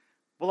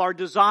Well, our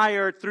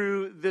desire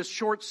through this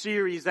short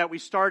series that we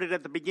started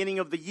at the beginning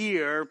of the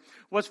year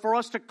was for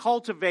us to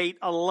cultivate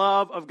a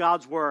love of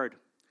God's Word.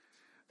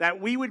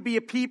 That we would be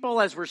a people,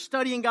 as we're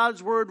studying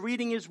God's Word,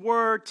 reading His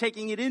Word,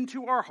 taking it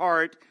into our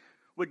heart,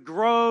 would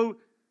grow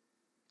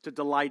to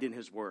delight in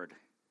His Word,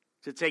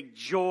 to take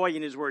joy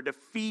in His Word, to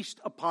feast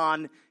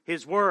upon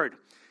His Word.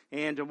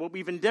 And what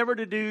we've endeavored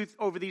to do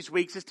over these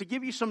weeks is to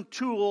give you some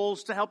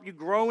tools to help you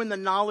grow in the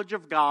knowledge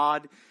of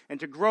God and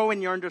to grow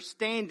in your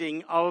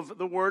understanding of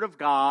the Word of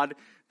God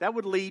that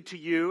would lead to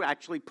you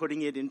actually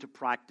putting it into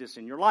practice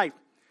in your life.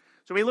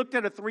 So we looked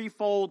at a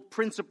threefold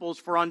principles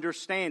for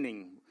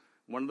understanding.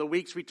 One of the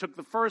weeks we took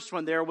the first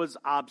one there was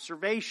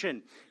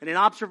observation. And in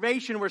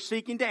observation, we're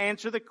seeking to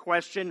answer the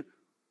question,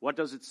 what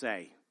does it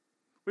say?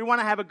 We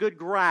want to have a good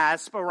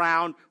grasp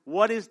around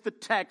what is the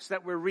text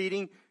that we're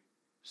reading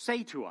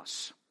say to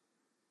us.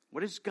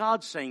 What is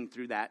God saying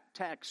through that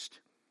text?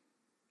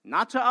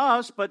 Not to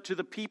us, but to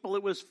the people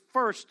it was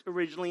first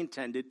originally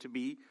intended to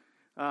be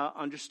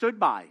understood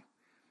by.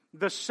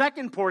 The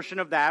second portion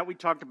of that we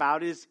talked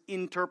about is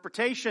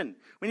interpretation.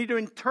 We need to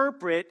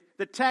interpret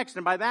the text,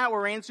 and by that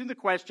we're answering the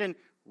question,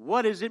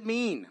 what does it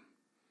mean?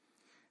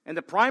 And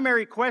the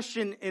primary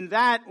question in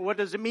that, what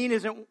does it mean,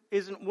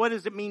 isn't what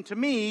does it mean to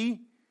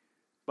me,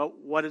 but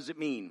what does it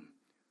mean?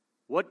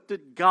 What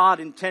did God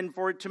intend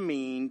for it to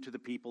mean to the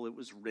people it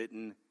was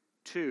written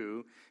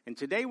to? And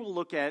today we'll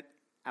look at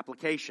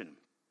application.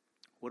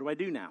 What do I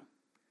do now?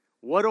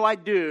 What do I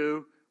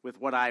do with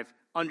what I've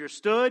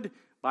understood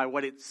by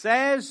what it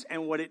says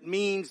and what it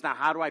means? Now,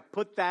 how do I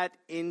put that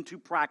into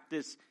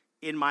practice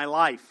in my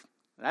life?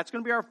 That's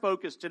going to be our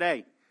focus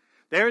today.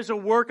 There is a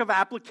work of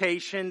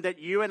application that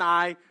you and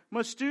I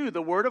must do.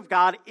 The Word of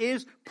God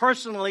is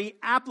personally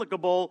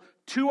applicable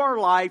to our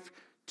life,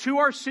 to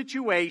our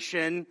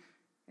situation,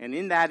 and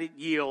in that it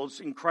yields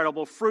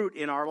incredible fruit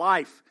in our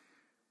life.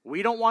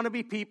 We don't want to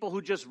be people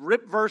who just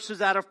rip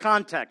verses out of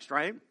context,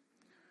 right?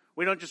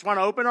 We don't just want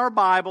to open our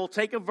Bible,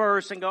 take a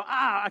verse, and go,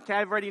 okay,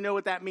 I already know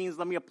what that means.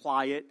 Let me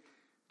apply it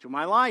to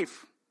my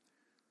life.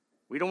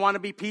 We don't want to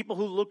be people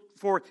who look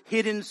for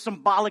hidden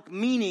symbolic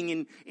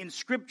meaning in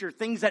Scripture,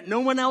 things that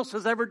no one else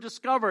has ever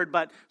discovered,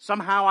 but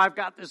somehow I've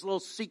got this little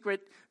secret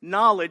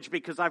knowledge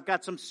because I've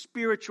got some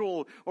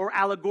spiritual or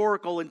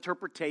allegorical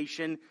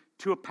interpretation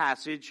to a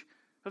passage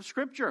of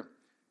Scripture.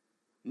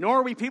 Nor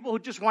are we people who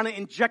just want to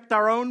inject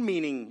our own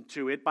meaning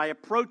to it by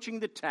approaching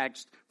the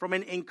text from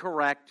in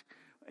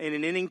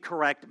an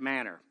incorrect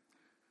manner.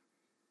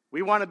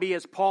 We want to be,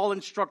 as Paul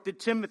instructed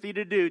Timothy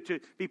to do, to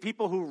be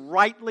people who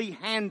rightly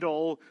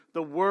handle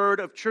the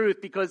word of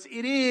truth, because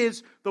it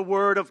is the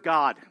Word of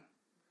God.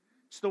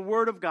 It's the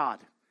Word of God.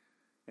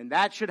 And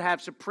that should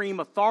have supreme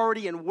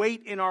authority and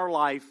weight in our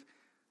life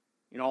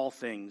in all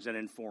things and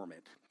inform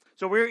it.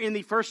 So we're in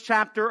the first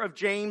chapter of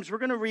James. We're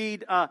going to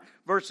read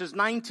verses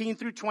 19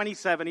 through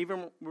 27,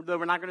 even though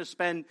we're not going to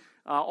spend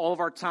all of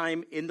our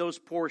time in those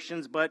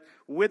portions, but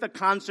with a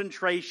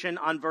concentration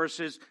on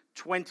verses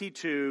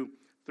 22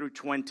 through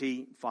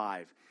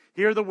 25.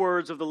 Hear the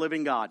words of the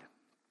living God.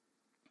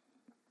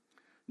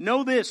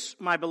 Know this,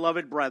 my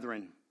beloved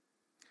brethren.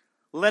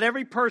 Let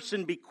every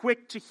person be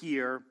quick to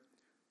hear,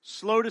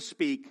 slow to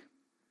speak,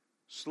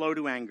 slow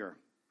to anger.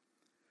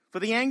 For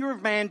the anger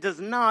of man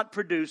does not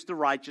produce the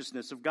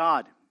righteousness of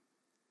God.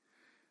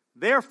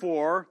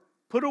 Therefore,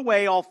 put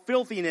away all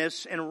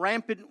filthiness and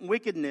rampant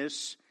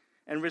wickedness,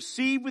 and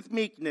receive with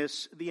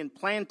meekness the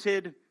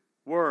implanted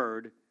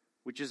word,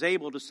 which is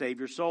able to save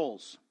your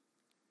souls.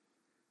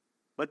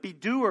 But be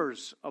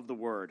doers of the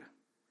word,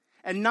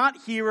 and not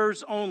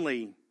hearers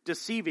only,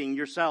 deceiving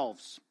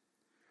yourselves.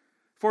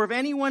 For if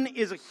anyone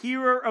is a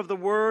hearer of the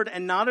word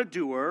and not a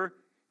doer,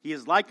 he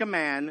is like a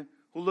man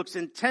who looks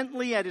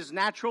intently at his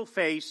natural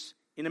face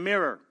in a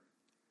mirror.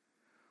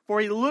 For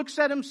he looks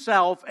at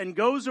himself and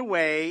goes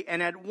away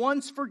and at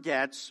once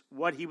forgets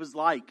what he was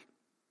like.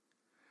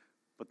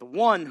 But the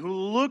one who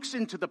looks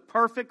into the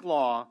perfect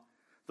law,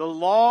 the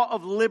law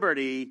of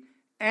liberty,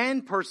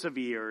 and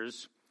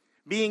perseveres,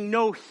 being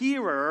no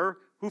hearer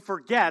who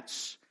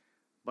forgets,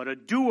 but a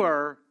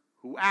doer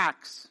who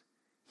acts,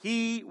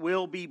 he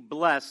will be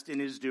blessed in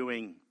his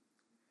doing.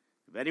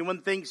 If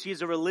anyone thinks he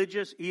is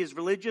religious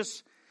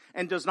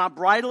and does not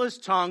bridle his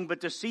tongue,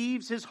 but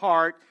deceives his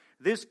heart,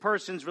 this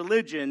person's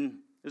religion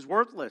is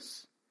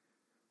worthless.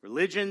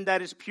 Religion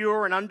that is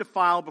pure and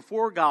undefiled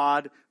before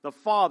God the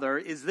Father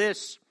is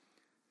this: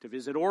 to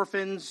visit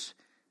orphans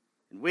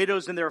and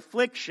widows in their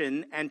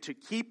affliction, and to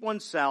keep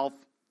oneself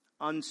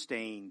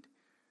unstained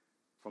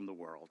from the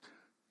world.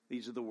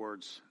 These are the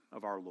words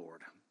of our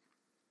Lord.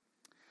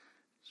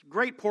 It's a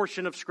great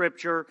portion of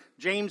Scripture.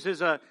 James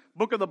is a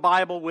book of the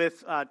Bible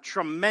with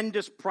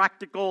tremendous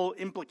practical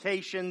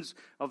implications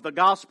of the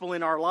gospel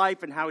in our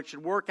life and how it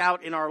should work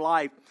out in our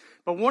life.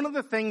 But one of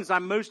the things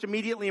I'm most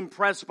immediately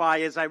impressed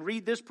by as I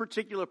read this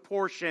particular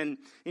portion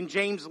in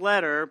James'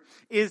 letter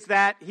is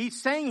that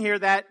he's saying here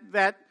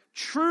that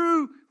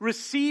true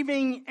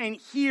receiving and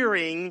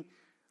hearing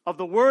of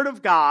the Word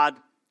of God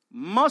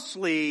must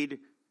lead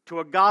to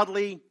a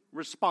godly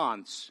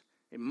response.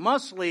 It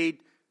must lead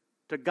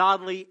to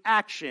godly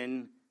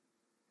action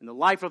in the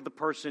life of the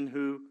person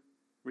who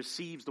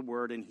receives the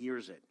word and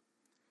hears it.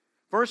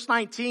 Verse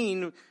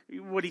 19,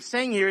 what he's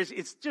saying here is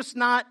it's just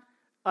not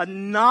a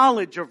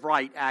knowledge of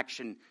right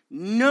action,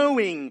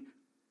 knowing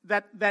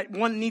that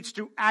one needs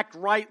to act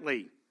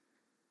rightly.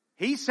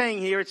 He's saying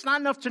here it's not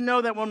enough to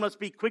know that one must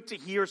be quick to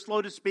hear,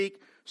 slow to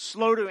speak,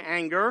 slow to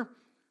anger,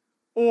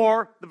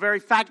 or the very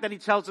fact that he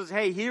tells us,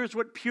 hey, here's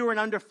what pure and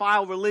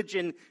undefiled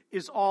religion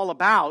is all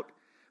about.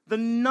 The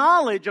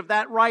knowledge of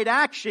that right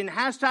action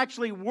has to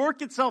actually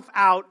work itself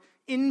out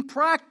in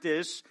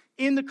practice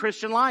in the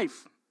Christian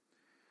life.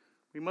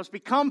 We must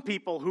become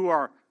people who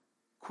are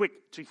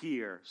quick to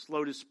hear,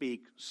 slow to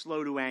speak,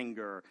 slow to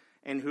anger,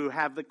 and who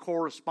have the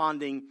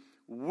corresponding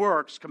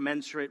works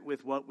commensurate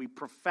with what we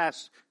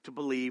profess to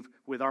believe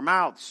with our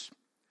mouths.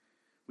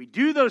 We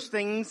do those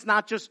things,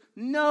 not just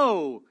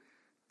know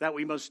that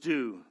we must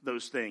do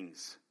those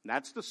things.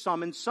 That's the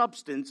sum and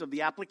substance of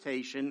the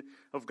application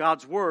of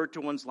God's word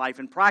to one's life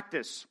and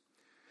practice.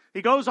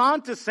 He goes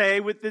on to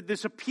say with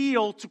this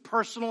appeal to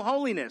personal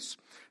holiness.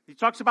 He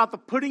talks about the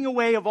putting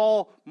away of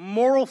all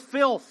moral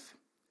filth.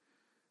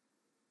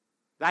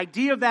 The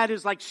idea of that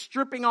is like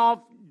stripping off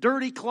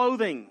dirty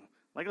clothing.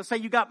 Like, let's say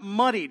you got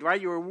muddied,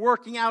 right? You were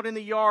working out in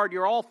the yard.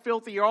 You're all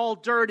filthy. You're all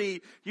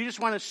dirty. You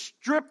just want to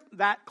strip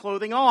that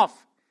clothing off.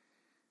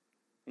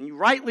 And you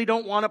rightly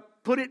don't want to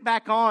put it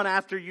back on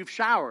after you've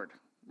showered,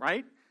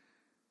 right?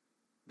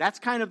 That's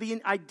kind of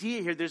the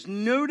idea here. There's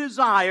no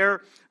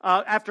desire,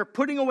 after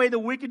putting away the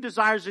wicked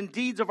desires and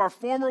deeds of our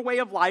former way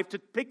of life, to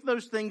pick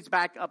those things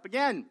back up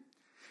again.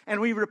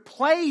 And we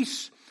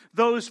replace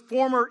those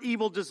former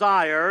evil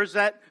desires,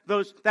 that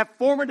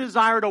former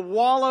desire to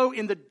wallow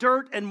in the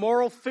dirt and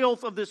moral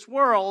filth of this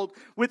world,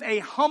 with a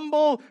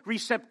humble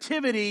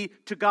receptivity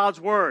to God's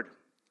word.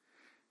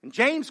 And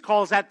James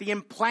calls that the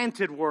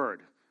implanted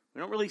word.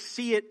 We don't really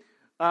see it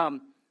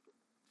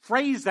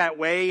phrased that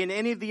way in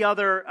any of the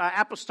other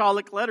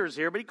apostolic letters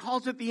here, but he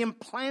calls it the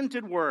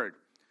implanted word.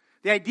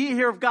 The idea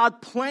here of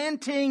God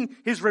planting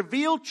his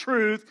revealed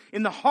truth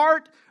in the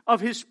heart of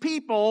his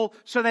people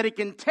so that it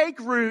can take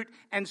root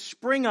and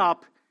spring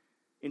up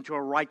into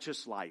a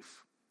righteous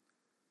life.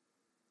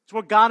 It's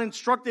what God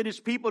instructed his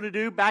people to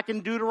do back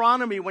in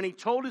Deuteronomy when he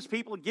told his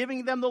people,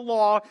 giving them the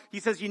law. He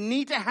says, you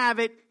need to have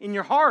it in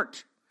your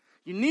heart.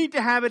 You need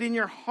to have it in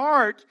your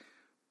heart,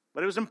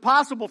 but it was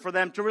impossible for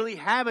them to really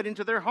have it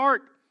into their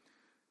heart.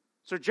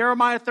 So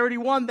Jeremiah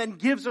 31 then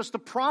gives us the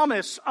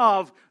promise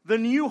of the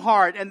new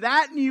heart. And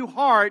that new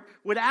heart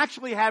would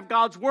actually have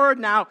God's word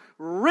now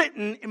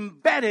written,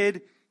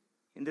 embedded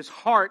in this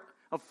heart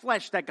of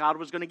flesh that God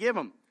was going to give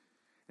them.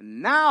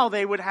 And now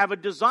they would have a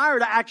desire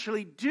to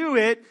actually do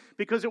it,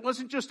 because it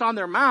wasn't just on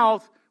their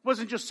mouth, it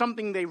wasn't just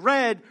something they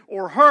read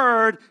or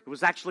heard, it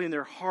was actually in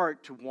their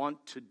heart to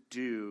want to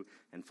do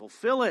and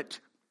fulfill it.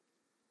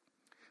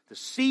 The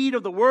seed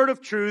of the word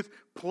of truth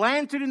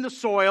planted in the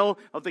soil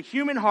of the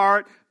human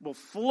heart will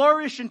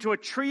flourish into a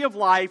tree of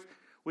life,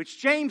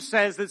 which James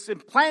says, this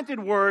implanted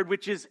word,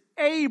 which is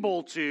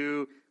able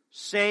to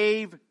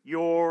save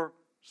your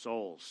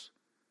souls.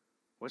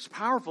 Well, it's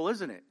powerful,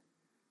 isn't it?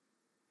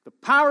 The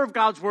power of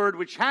God's word,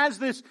 which has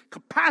this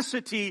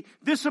capacity,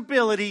 this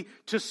ability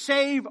to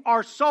save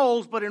our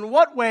souls. But in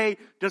what way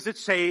does it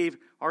save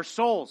our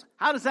souls?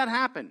 How does that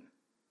happen?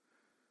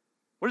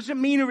 What does it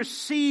mean to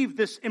receive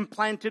this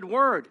implanted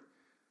word?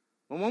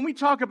 Well, when we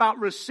talk about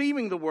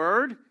receiving the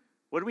word,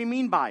 what do we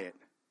mean by it?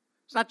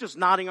 It's not just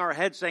nodding our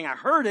head saying, I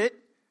heard it.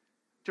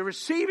 To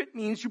receive it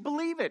means you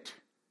believe it.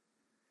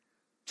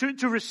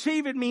 To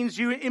receive it means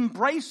you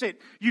embrace it.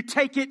 You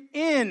take it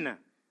in.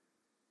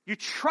 You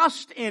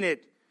trust in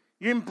it.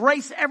 You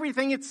embrace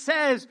everything it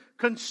says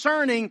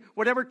concerning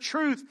whatever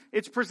truth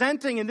it's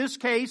presenting. In this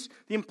case,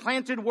 the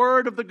implanted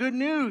word of the good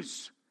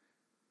news.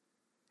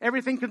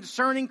 Everything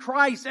concerning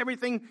Christ,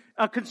 everything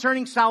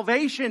concerning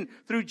salvation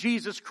through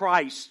Jesus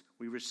Christ.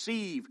 We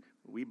receive,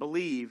 we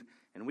believe,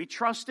 and we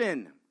trust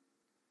in.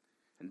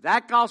 And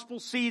that gospel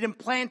seed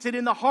implanted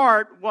in the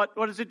heart, what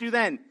does it do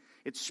then?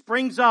 It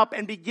springs up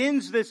and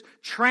begins this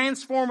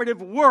transformative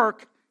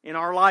work in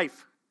our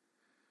life.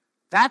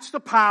 That's the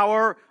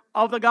power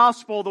of the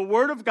gospel, the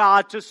word of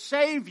God, to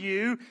save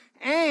you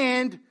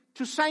and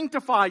to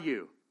sanctify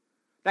you.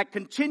 That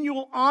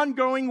continual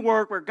ongoing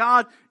work where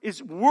God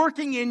is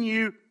working in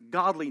you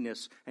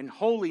godliness and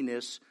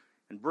holiness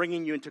and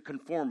bringing you into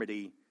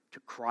conformity to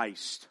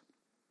Christ.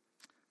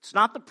 It's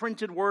not the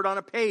printed word on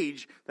a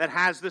page that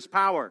has this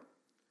power.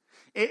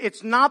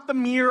 It's not the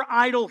mere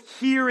idle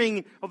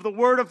hearing of the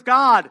word of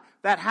God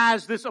that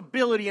has this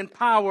ability and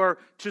power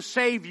to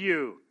save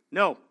you.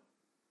 No.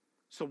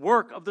 It's the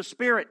work of the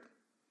Spirit.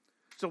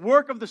 It's the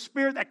work of the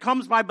Spirit that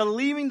comes by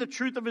believing the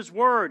truth of His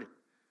word.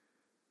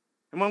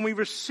 And when we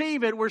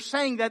receive it, we're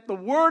saying that the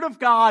Word of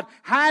God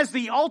has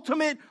the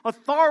ultimate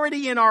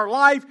authority in our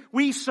life.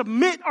 We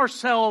submit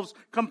ourselves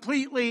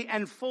completely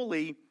and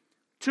fully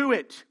to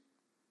it.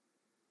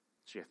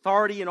 It's the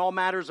authority in all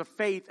matters of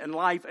faith and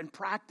life and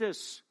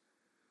practice.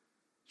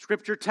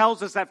 Scripture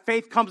tells us that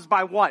faith comes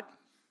by what?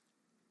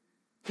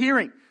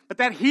 Hearing. But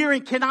that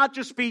hearing cannot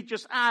just be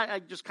I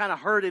just kind of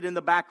heard it in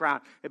the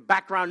background, a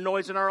background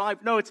noise in our life.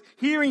 No, it's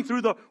hearing through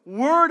the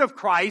Word of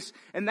Christ,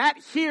 and that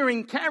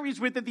hearing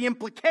carries with it the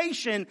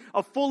implication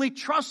of fully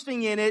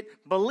trusting in it,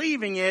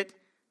 believing it,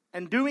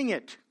 and doing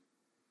it.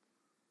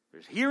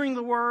 There's hearing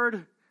the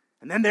Word,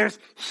 and then there's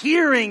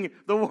hearing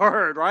the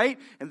Word, right?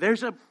 And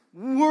there's a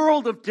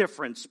world of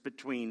difference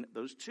between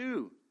those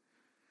two.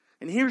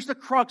 And here's the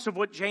crux of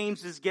what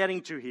James is getting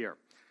to here.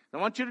 I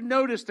want you to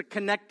notice the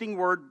connecting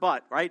word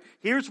but, right?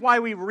 Here's why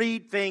we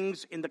read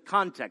things in the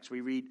context.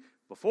 We read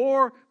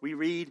before, we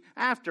read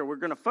after. We're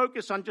going to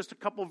focus on just a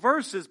couple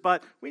verses,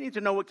 but we need to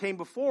know what came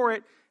before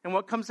it and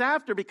what comes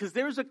after, because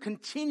there's a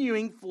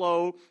continuing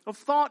flow of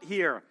thought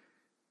here.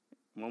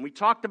 When we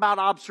talked about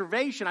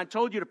observation, I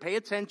told you to pay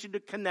attention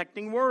to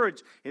connecting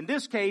words. In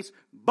this case,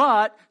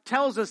 but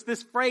tells us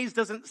this phrase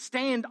doesn't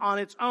stand on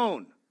its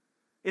own.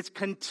 It's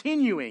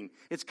continuing.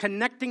 It's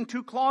connecting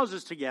two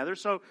clauses together.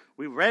 So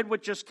we read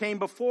what just came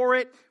before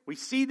it. We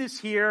see this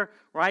here,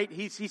 right?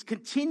 He's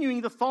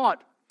continuing the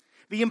thought.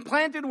 The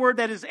implanted word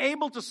that is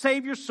able to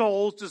save your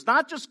souls does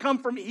not just come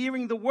from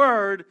hearing the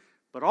word,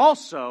 but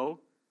also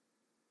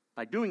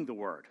by doing the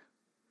word.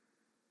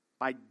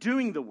 By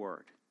doing the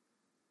word.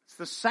 It's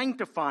the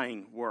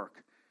sanctifying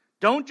work.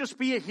 Don't just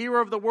be a hearer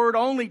of the word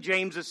only,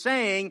 James is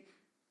saying.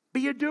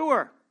 Be a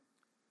doer.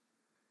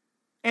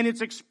 And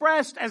it's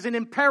expressed as an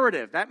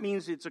imperative. That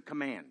means it's a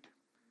command.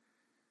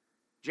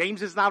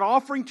 James is not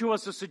offering to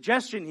us a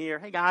suggestion here.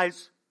 Hey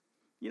guys,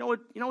 you know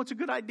what's a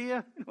good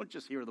idea? You don't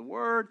just hear the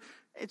word.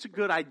 It's a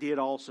good idea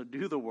to also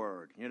do the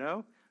word,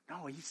 No,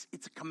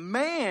 it's a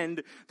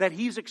command that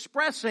he's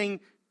expressing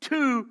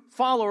to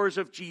followers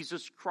of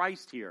Jesus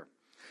Christ here.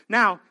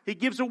 Now, he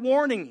gives a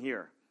warning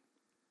here,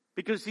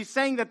 because he's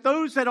saying that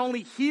those that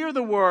only hear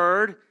the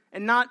word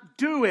and not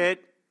do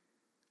it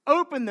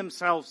open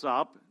themselves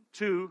up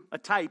to a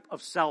type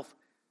of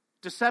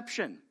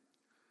self-deception.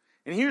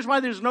 And here's why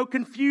there's no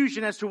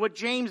confusion as to what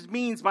James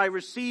means by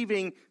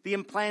receiving the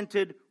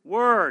implanted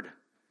word.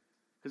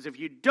 Because if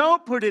you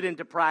don't put it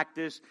into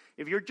practice,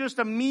 if you're just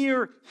a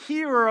mere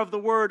hearer of the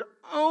word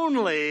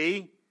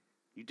only,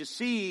 you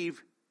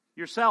deceive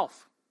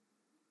yourself.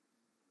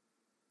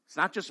 It's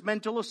not just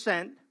mental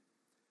assent.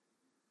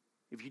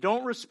 If you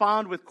don't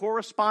respond with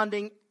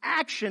corresponding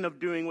action of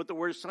doing what the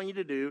word is telling you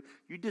to do,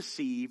 you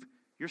deceive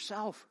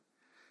yourself.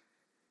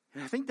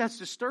 And I think that's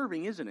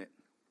disturbing, isn't it?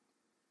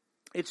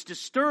 It's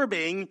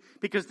disturbing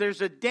because there's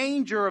a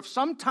danger of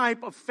some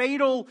type of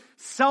fatal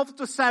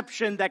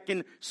self-deception that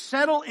can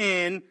settle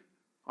in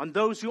on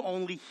those who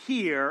only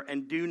hear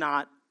and do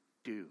not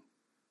do.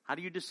 How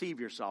do you deceive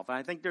yourself? And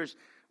I think there's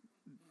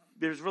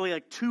really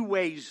like two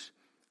ways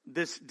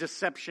this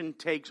deception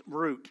takes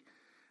root.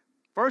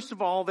 First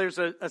of all, there's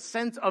a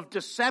sense of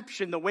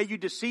deception. The way you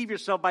deceive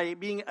yourself by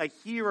being a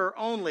hearer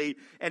only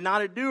and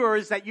not a doer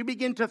is that you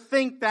begin to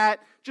think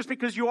that just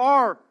because you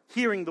are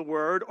hearing the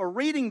word or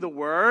reading the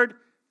word,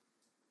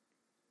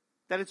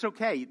 that it's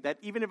okay. That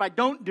even if I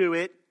don't do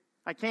it,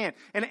 I can.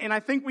 And I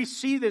think we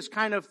see this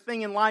kind of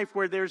thing in life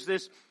where there's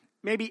this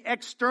maybe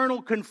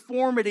external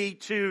conformity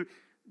to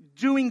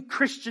doing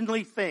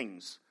Christianly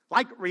things,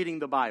 like reading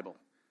the Bible.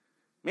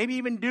 Maybe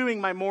even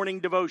doing my morning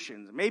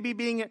devotions. Maybe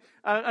being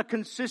a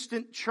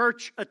consistent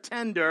church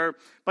attender.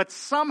 But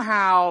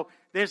somehow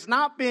there's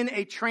not been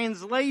a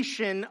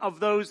translation of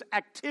those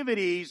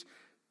activities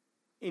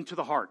into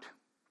the heart.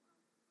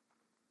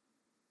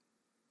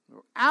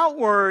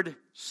 Outward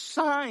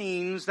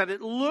signs that it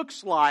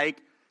looks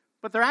like,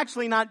 but they're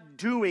actually not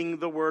doing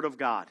the Word of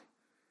God.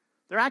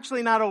 They're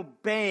actually not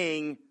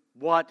obeying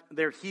what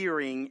they're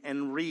hearing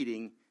and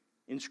reading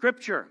in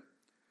Scripture.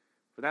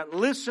 For that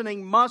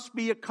listening must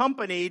be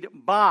accompanied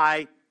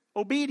by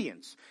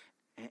obedience.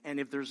 And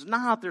if there's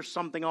not, there's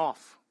something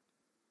off.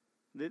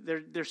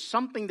 There's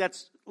something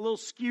that's a little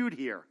skewed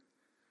here.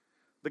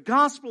 The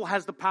gospel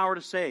has the power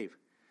to save.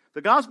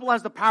 The gospel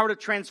has the power to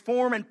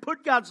transform and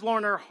put God's law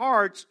in our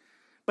hearts,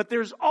 but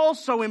there's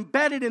also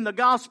embedded in the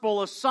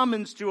gospel a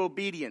summons to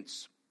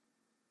obedience.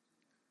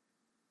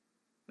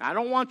 Now, I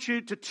don't want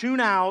you to tune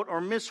out or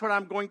miss what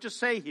I'm going to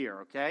say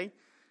here, okay?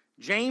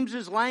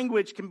 James's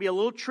language can be a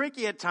little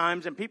tricky at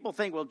times, and people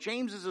think, well,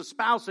 James is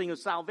espousing a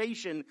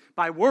salvation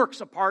by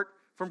works apart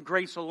from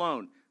grace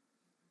alone.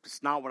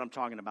 It's not what I'm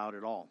talking about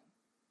at all.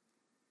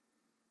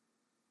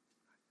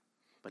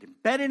 But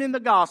embedded in the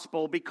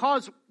gospel,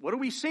 because what do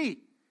we see?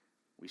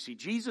 We see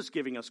Jesus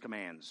giving us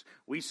commands.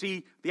 We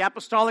see the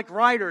apostolic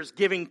writers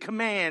giving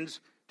commands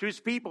to his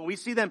people. We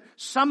see them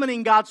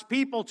summoning God's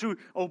people to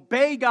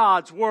obey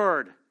God's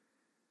word.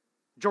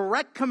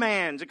 Direct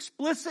commands,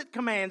 explicit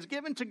commands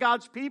given to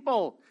God's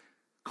people.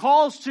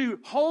 Calls to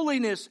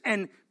holiness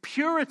and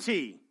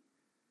purity.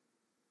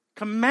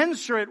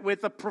 Commensurate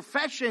with the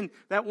profession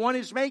that one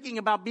is making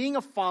about being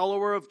a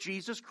follower of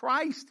Jesus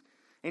Christ.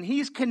 And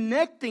he's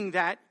connecting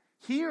that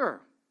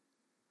here.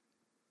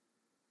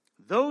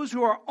 Those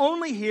who are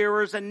only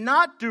hearers and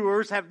not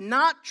doers have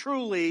not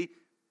truly,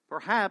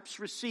 perhaps,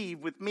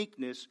 received with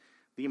meekness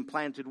the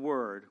implanted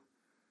word,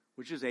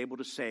 which is able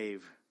to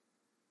save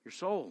your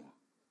soul.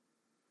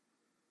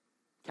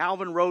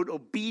 Calvin wrote,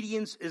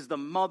 obedience is the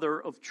mother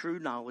of true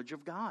knowledge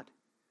of God.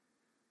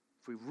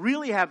 If we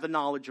really have the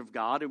knowledge of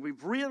God and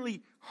we've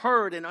really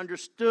heard and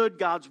understood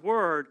God's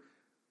word,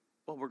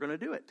 well, we're going to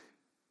do it.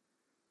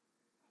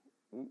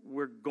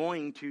 We're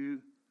going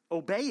to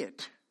obey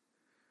it.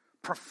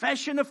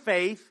 Profession of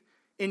faith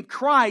in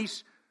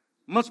Christ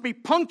must be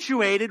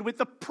punctuated with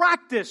the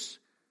practice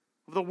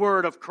of the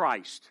word of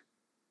Christ.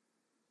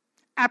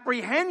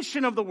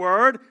 Apprehension of the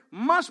word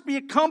must be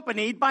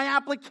accompanied by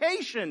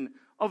application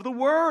of the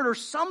word, or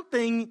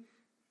something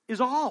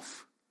is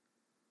off.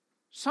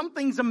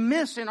 Something's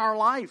amiss in our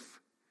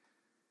life.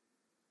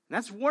 And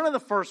that's one of the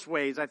first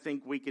ways I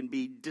think we can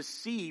be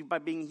deceived by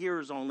being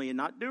hearers only and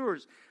not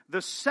doers.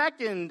 The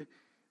second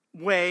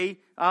way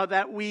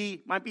that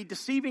we might be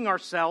deceiving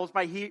ourselves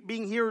by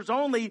being hearers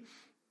only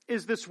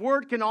is this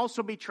word can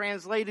also be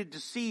translated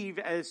deceive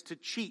as to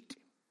cheat.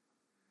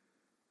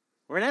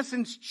 We're in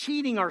essence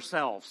cheating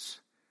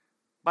ourselves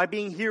by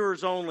being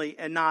hearers only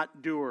and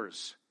not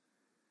doers.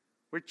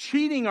 We're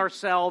cheating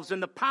ourselves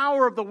in the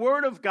power of the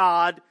Word of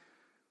God,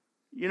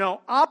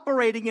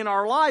 operating in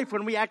our life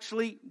when we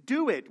actually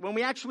do it, when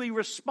we actually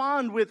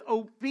respond with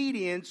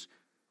obedience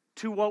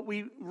to what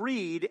we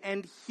read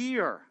and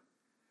hear.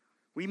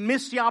 We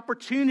miss the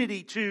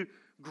opportunity to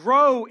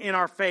grow in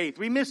our faith.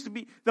 We miss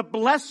the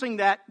blessing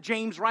that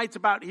James writes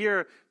about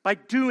here by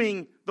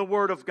doing the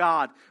Word of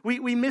God.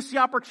 We miss the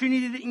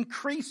opportunity to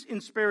increase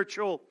in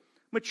spiritual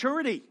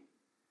maturity.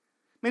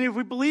 I mean, if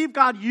we believe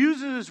God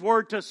uses His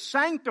Word to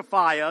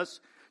sanctify us,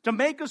 to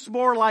make us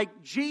more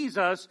like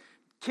Jesus,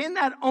 can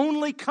that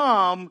only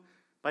come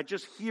by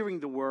just hearing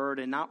the Word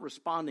and not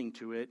responding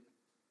to it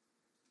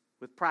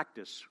with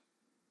practice,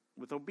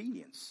 with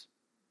obedience?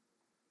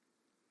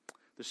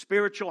 The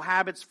spiritual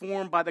habits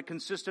formed by the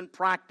consistent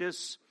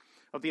practice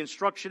of the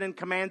instruction and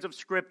commands of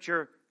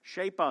Scripture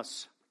shape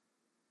us.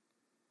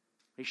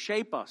 They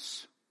shape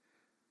us.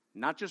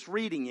 Not just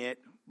reading it,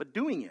 but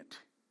doing it.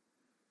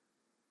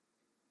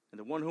 And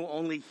the one who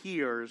only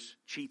hears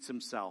cheats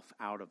himself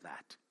out of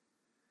that.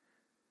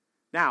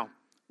 Now,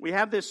 we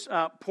have this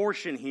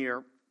portion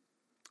here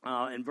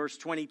in verse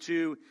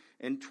 22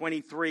 and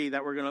 23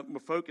 that we're going to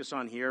focus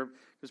on here.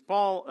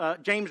 Because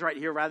James right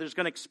here rather, is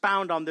going to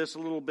expound on this a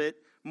little bit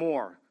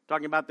more,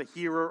 talking about the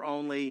hearer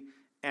only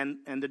and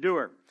the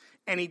doer.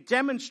 And he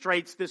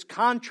demonstrates this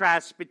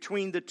contrast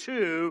between the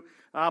two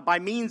by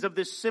means of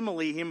this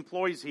simile he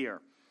employs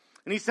here.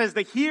 And he says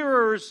the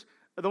hearers,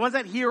 the ones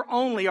that hear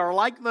only, are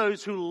like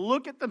those who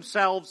look at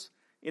themselves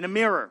in a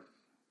mirror.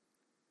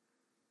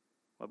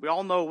 Well, we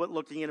all know what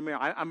looking in a mirror.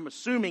 I'm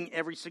assuming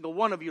every single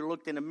one of you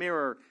looked in a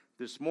mirror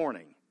this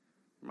morning.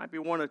 There might be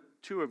one or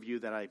two of you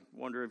that I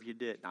wonder if you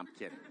did. No, I'm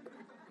kidding.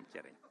 I'm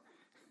kidding.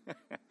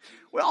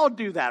 We all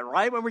do that,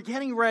 right? When we're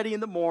getting ready in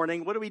the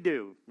morning, what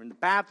do? We're in the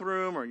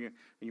bathroom or in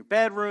your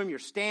bedroom, you're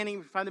standing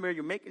in front of the mirror,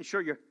 you're making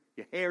sure your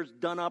hair's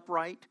done up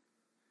right.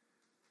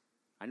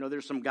 I know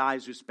there's some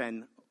guys who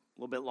spend a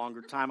little bit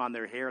longer time on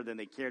their hair than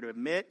they care to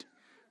admit,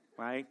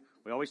 right?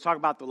 We always talk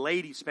about the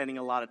ladies spending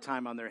a lot of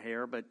time on their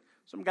hair, but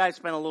some guys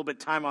spend a little bit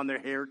of time on their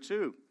hair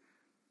too.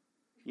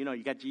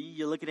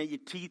 You're looking at your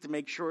teeth to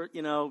make sure,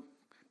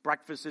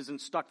 breakfast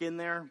isn't stuck in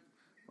there,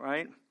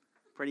 right?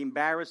 Pretty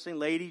embarrassing.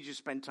 Ladies, you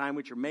spend time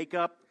with your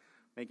makeup,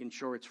 making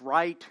sure it's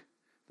right.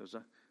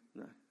 The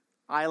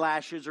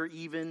eyelashes are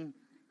even,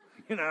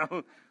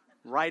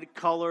 right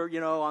color,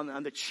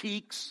 on the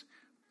cheeks.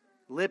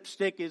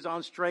 Lipstick is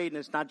on straight and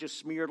it's not just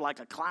smeared like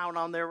a clown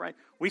on there, right?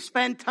 We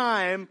spend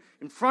time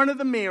in front of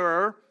the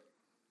mirror,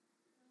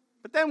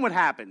 but then what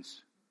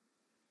happens?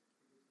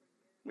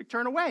 We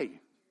turn away.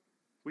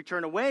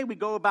 We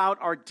go about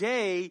our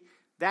day.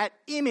 That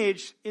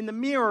image in the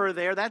mirror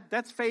there,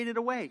 that's faded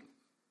away.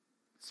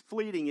 It's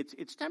fleeting.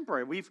 It's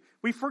temporary.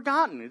 We've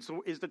forgotten.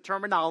 Is the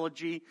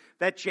terminology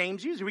that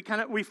James uses.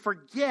 We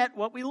forget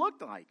what we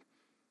looked like,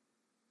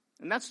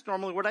 and that's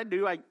normally what I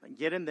do. I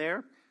get in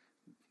there.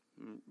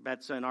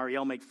 Betsa and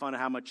Ariel make fun of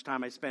how much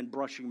time I spend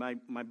brushing my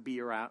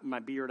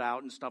beard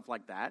out and stuff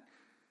like that.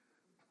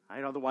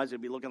 Otherwise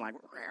it'd be looking like,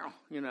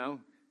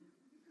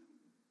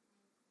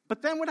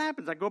 But then what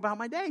happens? I go about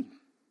my day.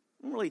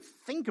 I don't really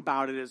think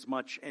about it as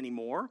much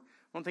anymore.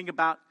 I don't think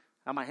about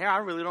my hair. I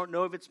really don't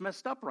know if it's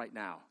messed up right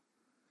now.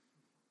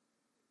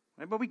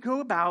 Right? But we go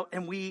about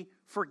and we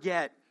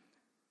forget.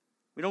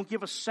 We don't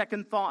give a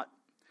second thought.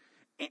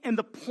 And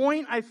the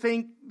point I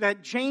think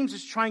that James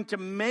is trying to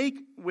make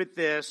with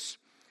this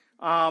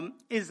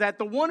is that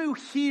the one who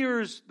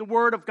hears the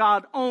word of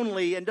God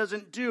only and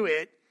doesn't do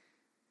it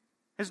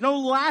has no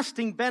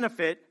lasting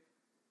benefit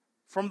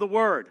from the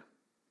word.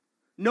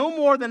 No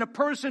more than a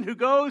person who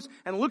goes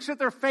and looks at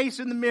their face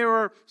in the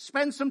mirror,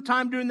 spends some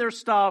time doing their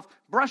stuff,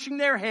 brushing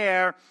their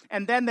hair,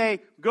 and then they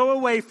go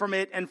away from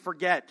it and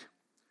forget.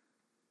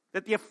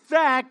 That the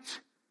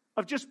effect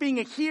of just being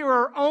a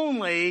hearer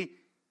only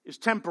is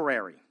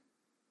temporary.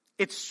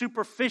 It's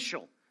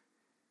superficial.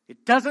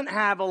 It doesn't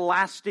have a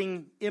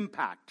lasting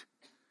impact.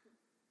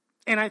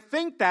 And I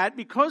think that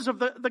because of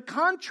the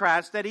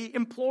contrast that he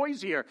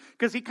employs here,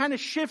 because he kind of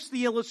shifts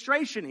the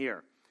illustration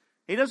here.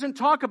 He doesn't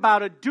talk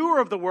about a doer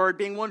of the word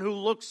being one who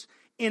looks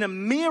in a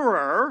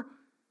mirror.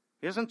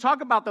 He doesn't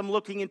talk about them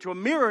looking into a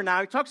mirror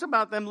now. He talks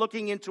about them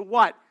looking into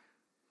what?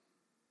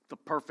 The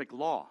perfect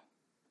law.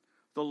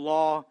 The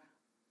law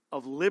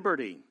of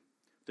liberty.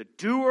 The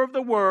doer of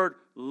the word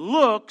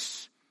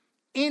looks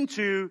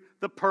into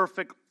the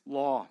perfect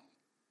law.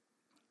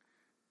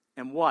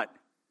 And what?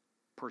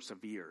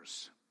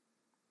 Perseveres.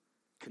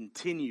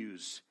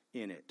 Continues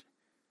in it.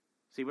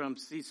 See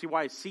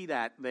why I see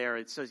that there?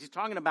 It says he's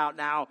talking about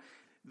now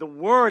the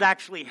word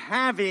actually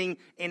having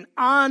an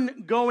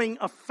ongoing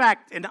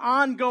effect, an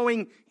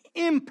ongoing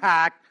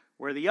impact,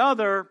 where the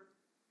other,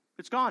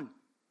 it's gone.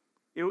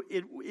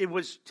 It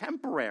was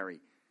temporary.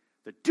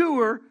 The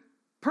doer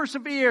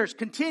perseveres,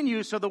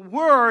 continues, so the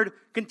word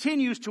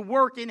continues to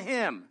work in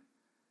him.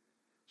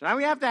 So now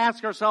we have to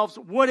ask ourselves,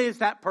 what is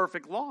that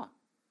perfect law?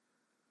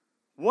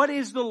 What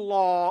is the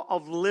law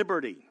of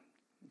liberty?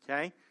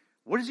 Okay?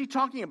 What is he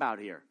talking about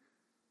here?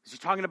 Is he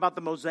talking about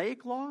the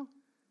Mosaic law?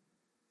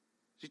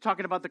 Is he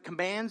talking about the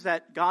commands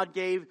that God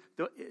gave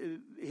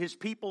his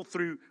people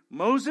through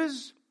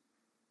Moses?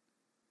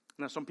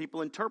 Now, some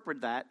people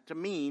interpret that to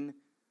mean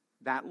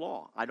that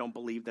law. I don't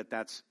believe that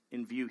that's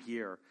in view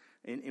here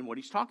in what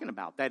he's talking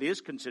about. That is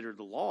considered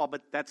the law,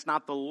 but that's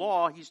not the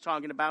law he's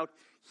talking about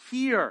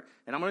here.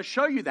 And I'm going to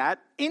show you that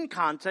in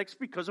context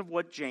because of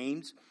what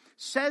James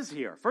says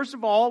here. First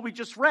of all, we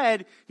just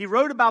read, he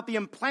wrote about the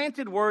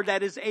implanted word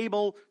that is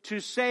able to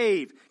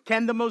save.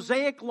 Can the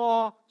Mosaic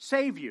law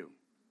save you?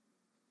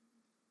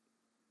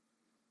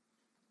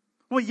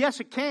 Well, yes,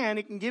 it can.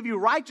 It can give you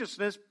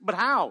righteousness, but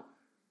how?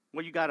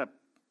 Well, you got to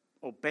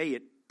obey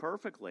it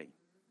perfectly.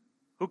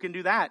 Who can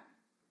do that?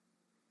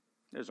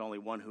 There's only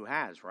one who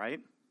has, right?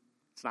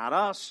 It's not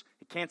us.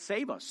 It can't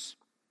save us.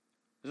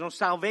 There's no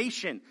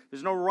salvation.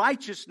 There's no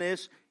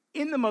righteousness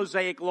in the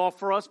Mosaic law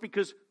for us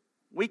because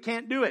we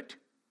can't do it.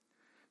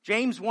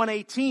 James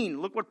 1:18.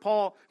 Look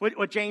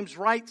what James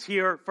writes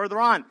here further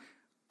on.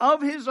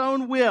 Of his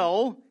own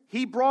will,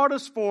 he brought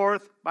us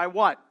forth by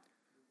what?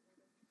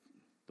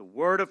 The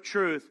word of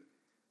truth,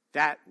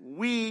 that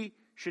we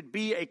should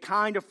be a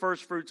kind of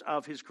first fruits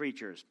of his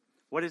creatures.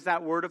 What is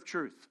that word of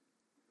truth?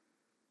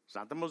 It's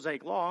not the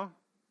Mosaic law.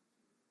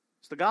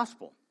 It's the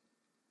gospel.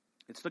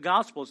 It's the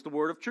gospel. It's the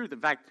word of truth. In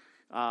fact,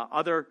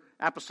 other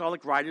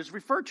apostolic writers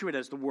refer to it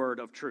as the word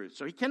of truth.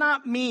 So he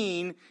cannot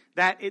mean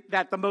that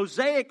the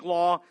Mosaic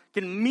law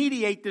can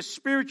mediate this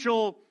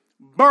spiritual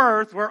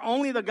birth where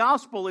only the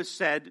gospel is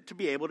said to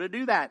be able to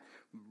do that.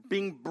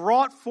 Being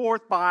brought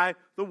forth by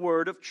the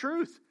word of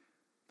truth.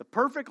 The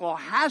perfect law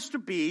has to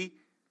be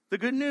the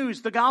good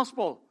news, the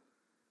gospel.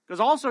 Because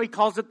also he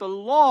calls it the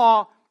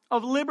law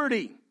of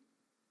liberty.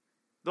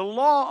 The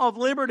law of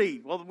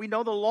liberty. Well, we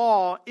know the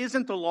law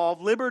isn't the law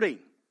of liberty.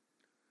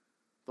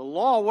 The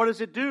law, what does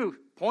it do?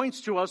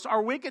 Points to us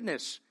our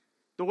wickedness.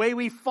 The way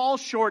we fall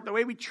short, the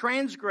way we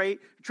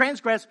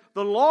transgress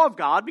the law of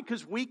God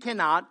because we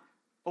cannot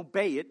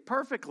obey it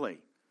perfectly.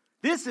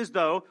 This is,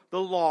 though,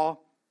 the law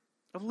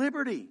of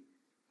liberty.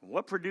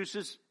 What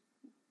produces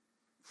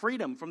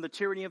freedom from the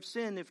tyranny of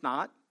sin, if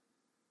not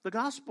the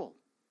gospel?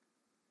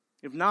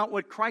 If not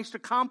what Christ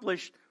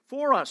accomplished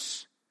for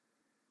us.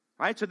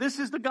 Right? So this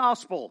is the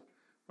gospel,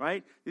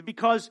 right?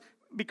 Because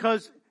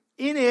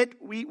in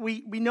it, we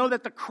know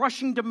that the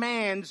crushing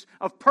demands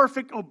of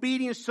perfect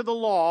obedience to the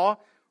law,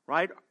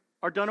 right,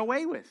 are done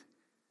away with.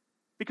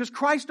 Because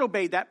Christ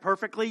obeyed that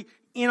perfectly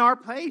in our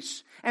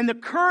place. And the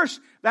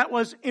curse that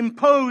was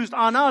imposed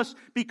on us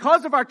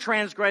because of our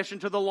transgression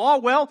to the law,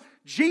 well,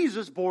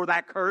 Jesus bore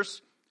that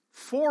curse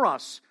for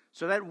us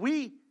so that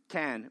we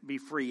can be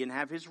free and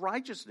have his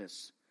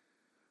righteousness.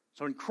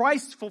 So in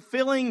Christ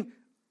fulfilling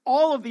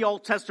all of the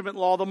Old Testament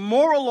law, the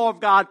moral law of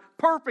God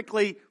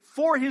perfectly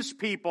for his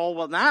people,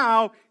 well,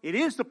 now it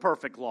is the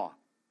perfect law.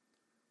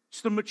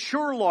 It's the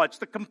mature law. It's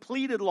the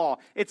completed law.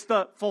 It's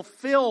the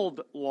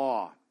fulfilled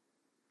law.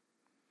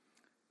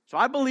 So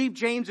I believe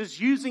James is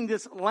using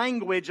this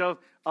language of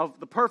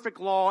the perfect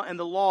law and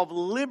the law of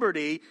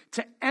liberty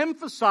to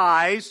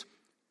emphasize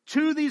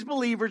to these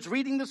believers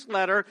reading this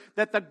letter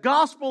that the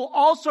gospel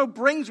also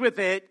brings with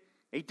it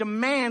a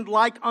demand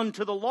like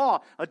unto the law,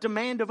 a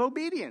demand of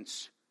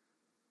obedience.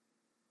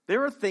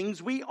 There are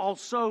things we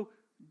also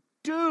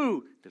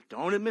do.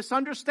 Don't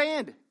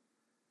misunderstand.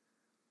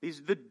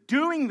 The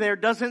doing there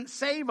doesn't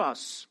save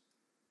us.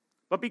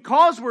 But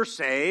because we're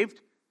saved,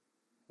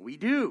 we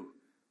do.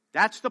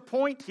 That's the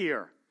point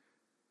here.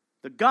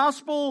 The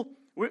gospel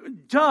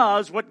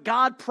does what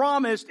God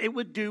promised it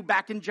would do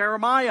back in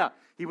Jeremiah.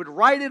 He would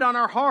write it on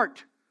our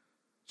heart.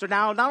 So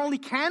now not only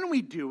can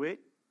we do it,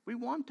 we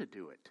want to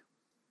do it.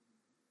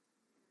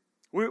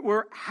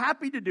 We're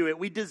happy to do it.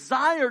 We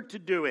desire to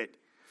do it.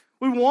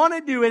 We want to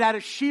do it out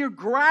of sheer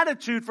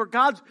gratitude for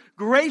God's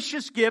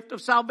gracious gift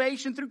of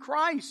salvation through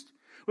Christ.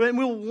 And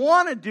we'll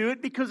want to do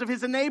it because of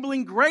his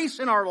enabling grace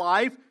in our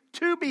life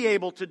to be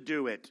able to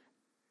do it.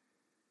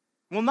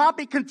 We'll not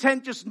be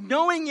content just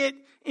knowing it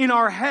in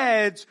our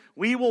heads.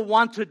 We will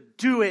want to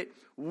do it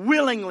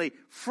willingly,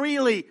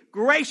 freely,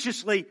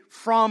 graciously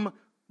from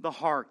the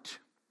heart.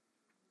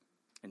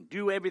 and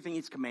do everything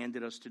he's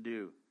commanded us to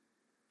do.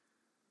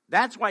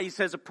 That's why he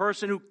says a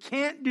person who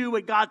can't do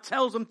what God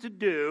tells him to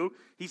do,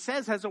 he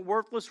says has a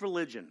worthless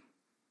religion.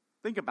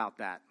 Think about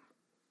that.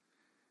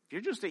 If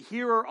you're just a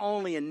hearer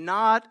only and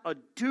not a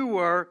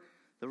doer,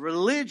 the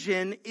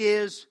religion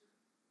is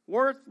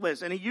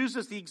worthless. And he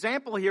uses the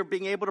example here of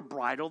being able to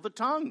bridle the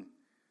tongue.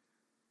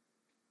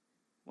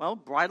 Well,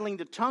 bridling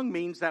the tongue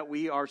means that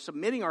we are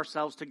submitting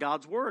ourselves to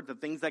God's word, the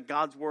things that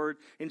God's word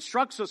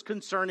instructs us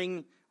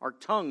concerning our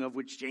tongue, of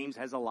which James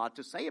has a lot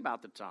to say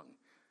about the tongue.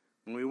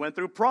 When we went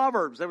through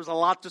Proverbs, there was a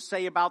lot to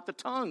say about the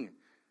tongue.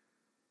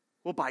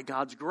 Well, by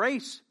God's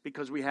grace,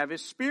 because we have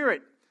his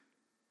Spirit,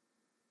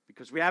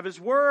 because we have his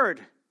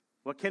word,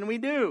 what can we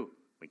do?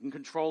 We can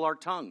control our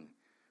tongue.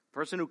 A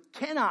person who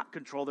cannot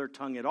control their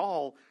tongue at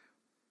all,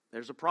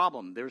 there's a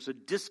problem. There's a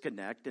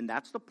disconnect, and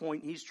that's the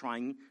point he's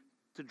trying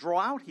to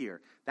draw out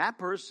here. That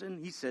person,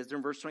 he says there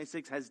in verse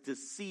 26, has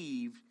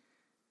deceived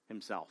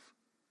himself.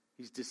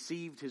 He's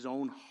deceived his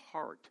own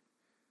heart.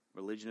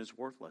 Religion is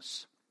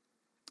worthless.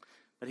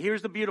 But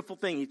here's the beautiful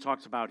thing he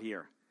talks about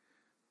here.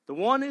 The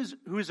one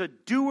who is a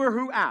doer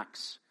who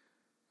acts,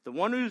 the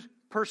one who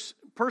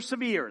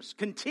perseveres,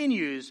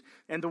 continues,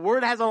 and the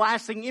word has a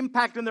lasting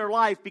impact in their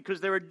life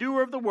because they're a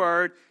doer of the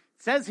word.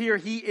 It says here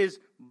he is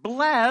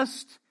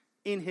blessed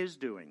in his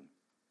doing.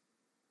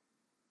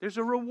 There's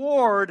a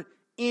reward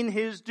in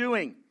his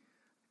doing.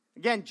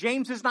 Again,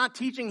 James is not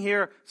teaching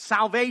here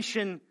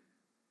salvation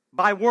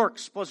by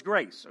works plus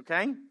grace,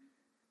 okay?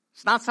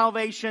 It's not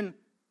salvation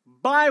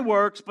by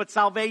works, but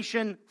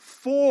salvation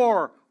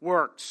for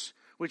works,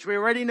 which we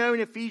already know in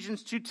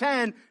Ephesians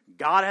 2:10,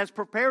 God has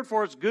prepared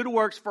for us good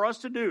works for us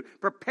to do,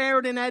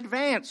 prepared in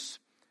advance.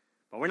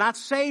 But we're not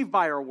saved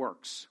by our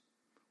works.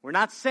 We're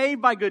not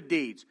saved by good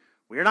deeds.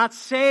 We are not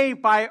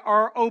saved by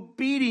our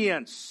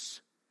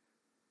obedience.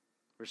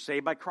 We're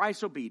saved by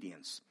Christ's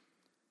obedience.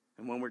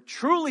 And when we're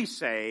truly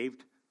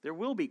saved, there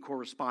will be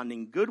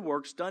corresponding good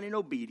works done in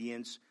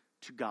obedience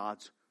to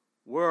God's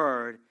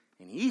word.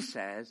 And he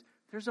says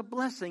there's a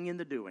blessing in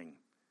the doing.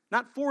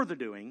 Not for the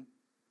doing,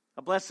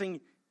 a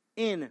blessing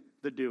in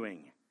the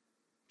doing.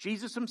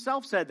 Jesus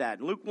himself said that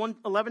in Luke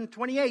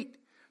 11:28.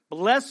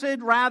 Blessed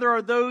rather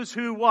are those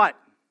who what?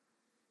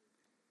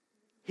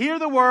 Hear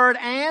the word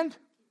and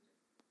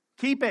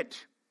keep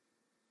it.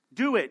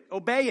 Do it.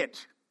 Obey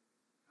it.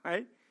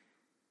 Right?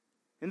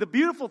 And the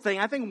beautiful thing,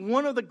 I think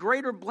one of the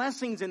greater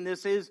blessings in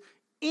this is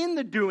in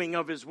the doing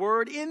of his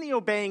word, in the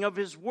obeying of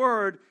his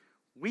word,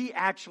 we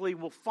actually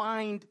will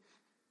find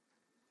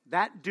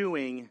that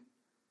doing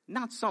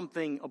not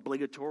something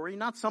obligatory,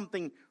 not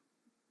something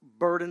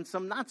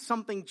burdensome, not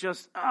something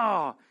just,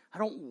 I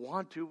don't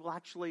want to. We'll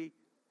actually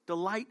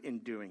delight in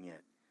doing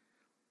it.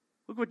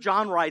 Look what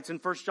John writes in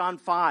 1 John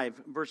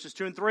 5, verses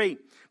 2 and 3.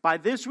 By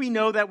this we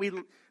know that we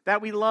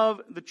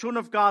love the children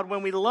of God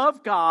when we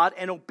love God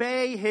and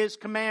obey his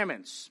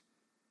commandments.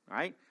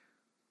 Right?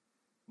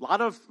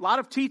 A lot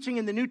of teaching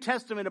in the New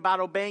Testament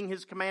about obeying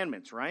his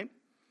commandments, right?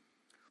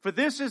 For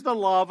this is the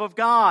love of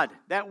God,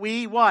 that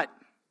we what?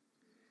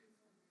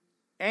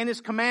 And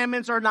his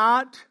commandments are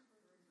not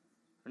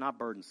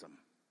burdensome.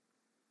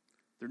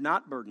 They're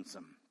not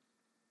burdensome.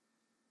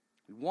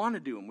 We want to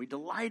do them. We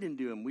delight in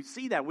doing them. We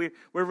see that. We're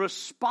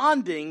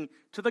responding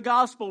to the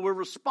gospel. We're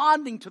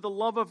responding to the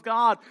love of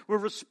God. We're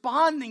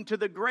responding to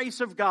the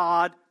grace of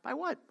God by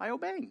what? By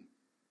obeying.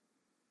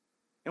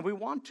 And we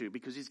want to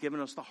because he's given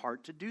us the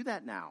heart to do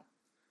that now.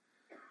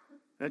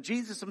 Now,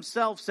 Jesus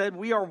himself said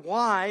we are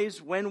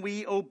wise when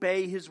we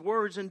obey his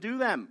words and do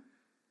them.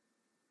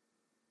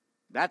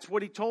 That's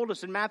what he told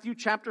us in Matthew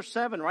chapter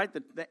 7, right?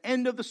 The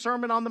end of the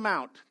Sermon on the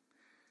Mount.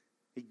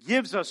 He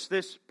gives us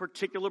this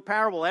particular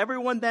parable.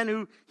 Everyone then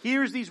who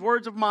hears these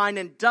words of mine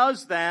and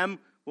does them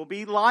will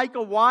be like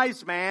a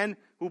wise man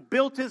who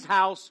built his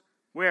house,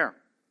 where?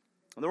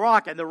 On the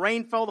rock. And the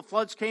rain fell, the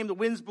floods came, the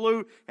winds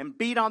blew and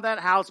beat on that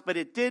house, but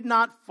it did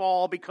not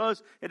fall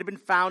because it had been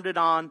founded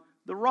on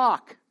the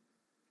rock.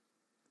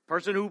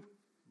 Person who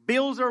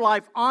builds their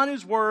life on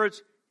his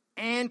words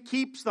and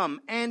keeps them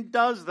and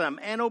does them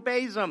and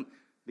obeys them.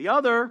 The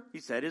other, he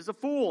said, is a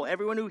fool.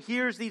 Everyone who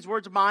hears these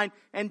words of mine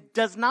and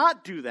does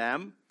not do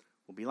them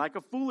will be like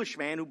a foolish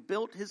man who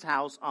built his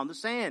house on the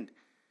sand.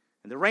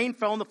 And the rain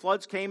fell and the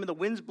floods came and the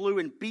winds blew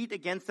and beat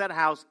against that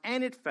house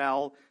and it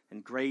fell,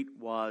 and great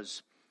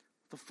was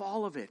the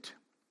fall of it.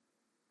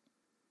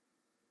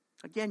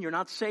 Again, you're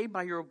not saved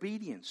by your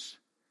obedience.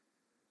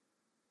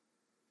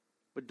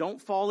 But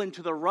don't fall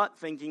into the rut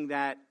thinking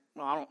that,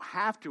 well, I don't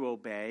have to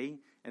obey,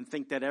 and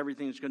think that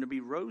everything's going to be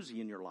rosy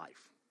in your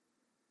life.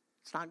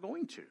 It's not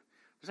going to.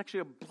 There's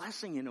actually a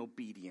blessing in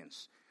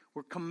obedience.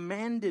 We're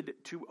commanded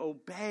to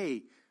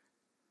obey.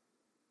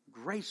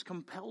 Grace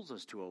compels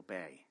us to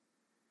obey.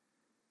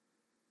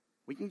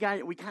 We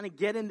kind of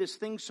get in this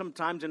thing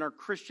sometimes in our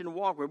Christian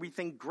walk where we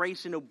think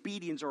grace and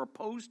obedience are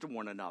opposed to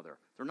one another.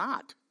 They're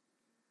not.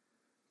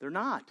 They're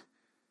not.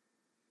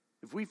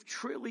 If we've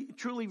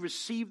truly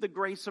received the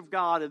grace of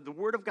God, and the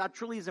Word of God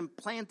truly is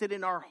implanted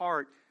in our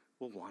heart,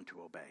 we'll want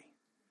to obey.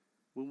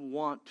 We'll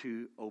want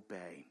to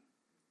obey.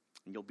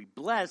 And you'll be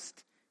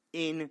blessed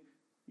in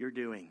you're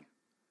doing.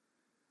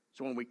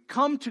 So when we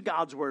come to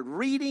God's Word,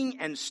 reading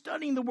and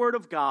studying the Word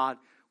of God,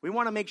 we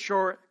want to make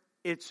sure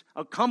it's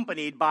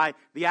accompanied by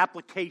the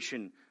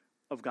application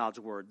of God's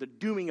Word, the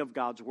doing of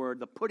God's Word,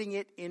 the putting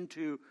it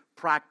into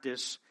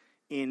practice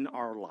in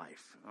our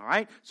life. All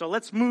right? So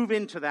let's move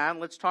into that.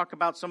 Let's talk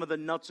about some of the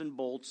nuts and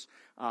bolts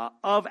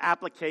of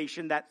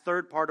application, that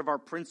third part of our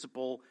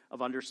principle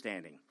of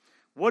understanding.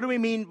 What do we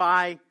mean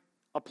by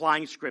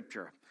applying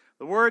Scripture?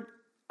 The word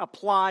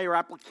apply or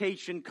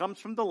application comes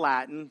from the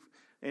Latin,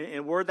 a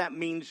word that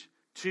means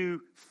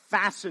to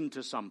fasten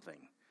to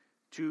something,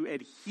 to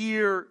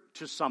adhere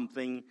to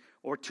something,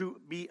 or to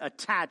be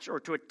attached,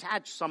 or to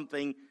attach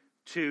something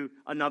to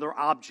another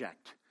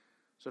object.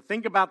 So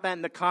think about that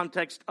in the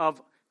context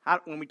of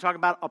when we talk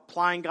about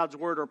applying God's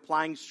Word or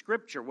applying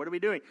Scripture. What are we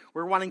doing?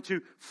 We're wanting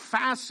to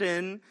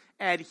fasten,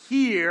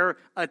 adhere,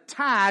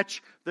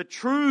 attach the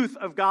truth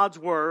of God's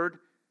Word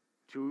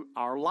to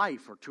our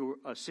life or to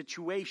a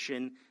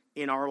situation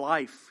in our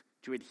life,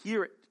 to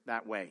adhere it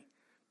that way.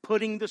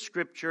 Putting the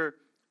Scripture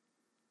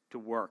to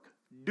work.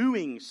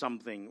 Doing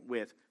something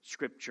with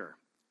Scripture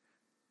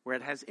where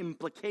it has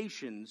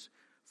implications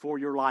for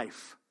your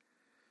life.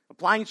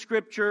 Applying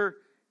Scripture,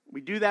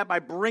 we do that by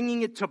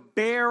bringing it to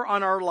bear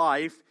on our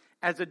life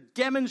as a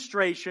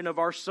demonstration of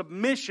our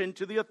submission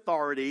to the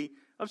authority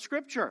of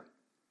Scripture.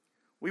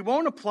 We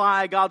won't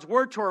apply God's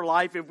Word to our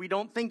life if we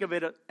don't think of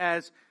it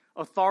as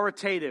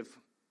authoritative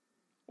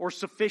or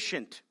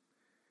sufficient,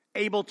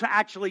 able to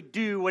actually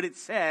do what it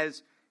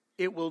says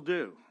it will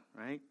do,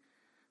 right?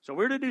 So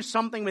we're to do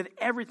something with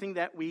everything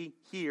that we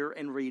hear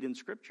and read in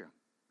Scripture.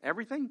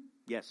 Everything?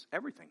 Yes,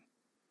 everything.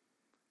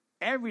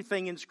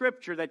 Everything in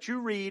Scripture that you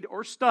read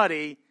or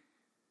study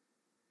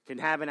can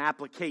have an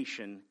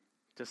application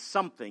to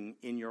something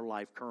in your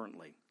life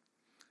currently.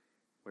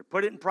 We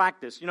put it in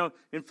practice. You know,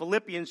 in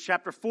Philippians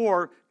chapter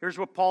 4, here's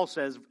what Paul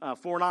says,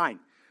 4:9.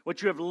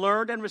 What you have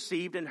learned and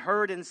received and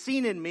heard and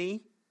seen in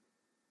me,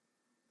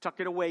 tuck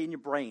it away in your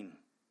brain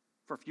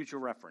for future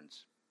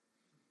reference.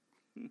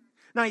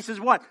 Now he says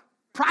what?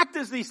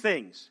 Practice these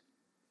things.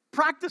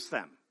 Practice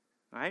them.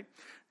 All right?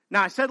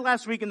 Now I said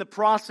last week in the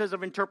process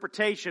of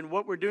interpretation,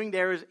 what we're doing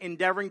there is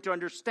endeavoring to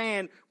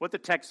understand what the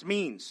text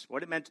means,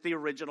 what it meant to the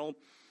original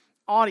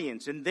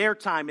audience, in their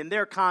time, in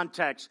their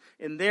context,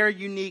 in their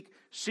unique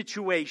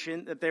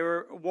situation that they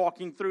were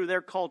walking through,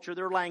 their culture,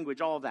 their language,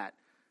 all of that.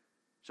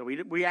 So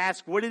we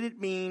ask, what did it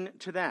mean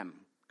to them?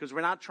 Because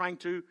we're not trying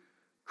to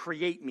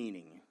create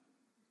meaning.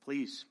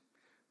 Please,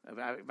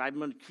 I'm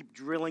going to keep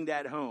drilling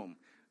that home.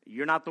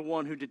 You're not the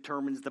one who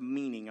determines the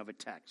meaning of a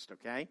text,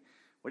 okay?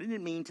 What did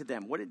it mean to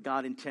them? What did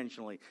God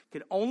intentionally? It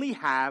can only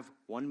have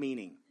one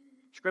meaning.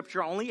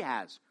 Scripture only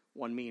has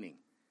one meaning.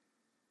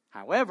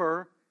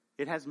 However,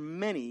 it has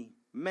many,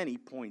 many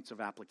points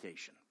of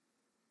application.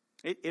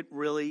 It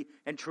really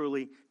and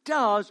truly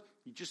does.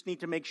 You just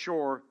need to make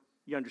sure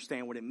you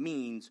understand what it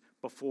means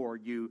before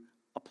you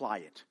apply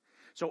it.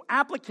 So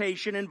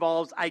application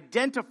involves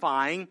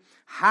identifying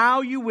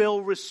how you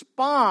will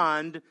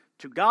respond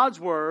to God's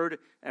Word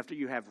after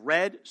you have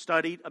read,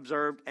 studied,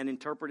 observed, and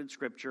interpreted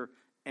Scripture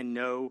and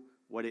know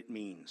what it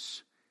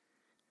means.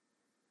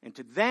 And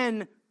to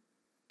then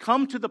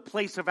come to the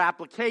place of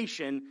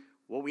application,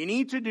 what we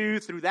need to do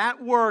through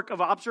that work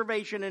of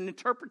observation and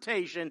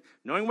interpretation,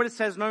 knowing what it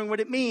says, knowing what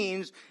it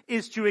means,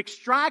 is to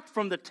extract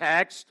from the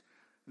text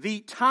the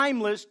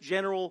timeless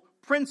general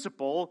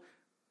principle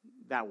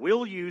that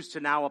we'll use to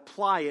now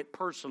apply it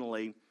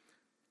personally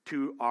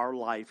to our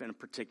life in a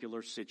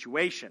particular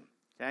situation.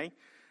 Okay?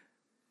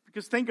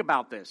 Because think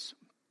about this.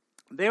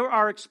 There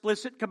are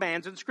explicit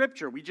commands in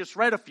Scripture. We just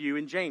read a few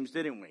in James,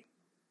 didn't we?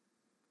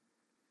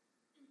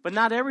 But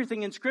not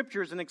everything in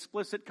Scripture is an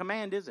explicit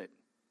command, is it?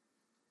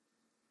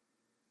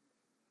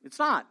 It's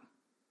not.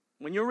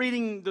 When you're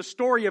reading the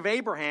story of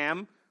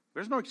Abraham,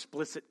 there's no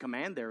explicit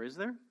command there, is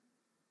there?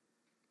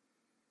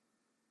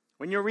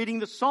 When you're reading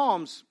the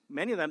Psalms,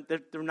 many of them,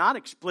 they're not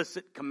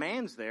explicit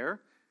commands there.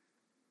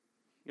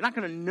 You're not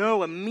going to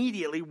know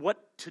immediately what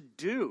to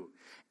do.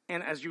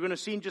 And as you're going to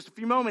see in just a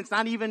few moments,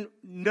 not even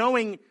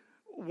knowing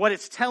what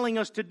it's telling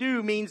us to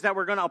do means that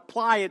we're going to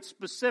apply it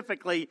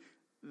specifically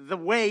the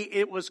way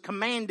it was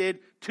commanded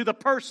to the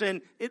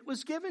person it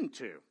was given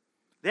to.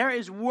 There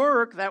is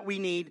work that we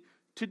need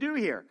to do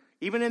here,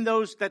 even in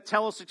those that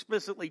tell us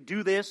explicitly,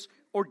 do this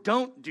or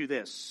don't do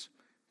this.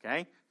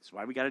 Okay? That's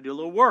why we got to do a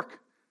little work.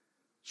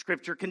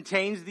 Scripture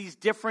contains these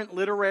different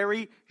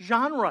literary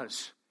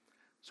genres.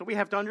 So we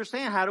have to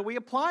understand, how do we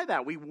apply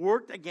that? We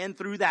worked again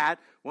through that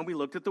when we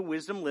looked at the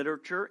wisdom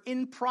literature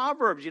in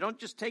Proverbs. You don't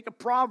just take a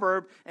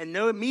proverb and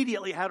know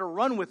immediately how to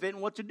run with it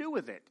and what to do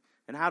with it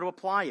and how to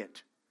apply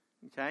it.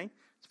 Okay?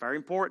 It's very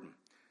important.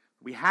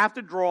 We have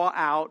to draw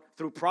out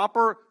through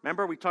proper,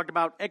 remember we talked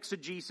about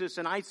exegesis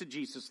and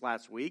eisegesis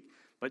last week,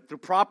 but through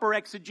proper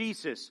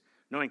exegesis,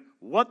 knowing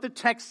what the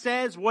text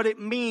says, what it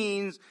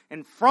means,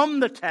 and from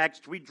the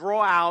text we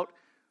draw out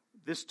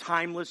this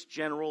timeless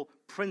general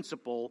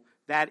principle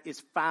that is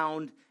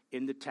found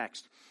in the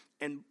text.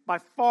 And by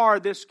far,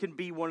 this can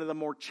be one of the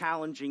more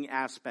challenging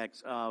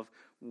aspects of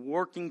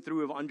working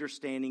through of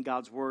understanding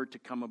God's word to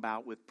come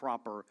about with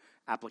proper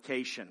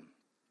application.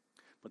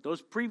 But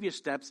those previous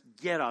steps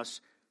get us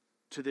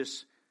to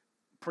this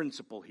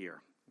principle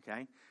here,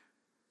 okay?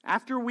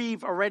 After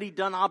we've already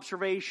done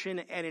observation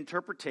and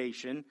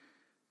interpretation,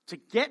 to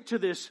get to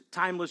this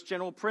timeless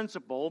general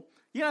principle,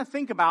 you got to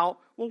think about,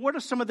 well, what are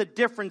some of the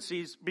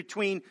differences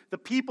between the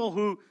people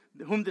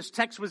whom this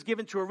text was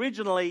given to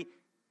originally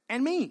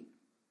and me?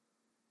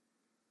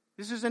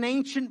 This is an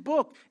ancient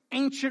book,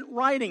 ancient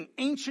writing,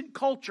 ancient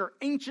culture,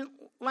 ancient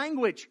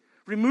language,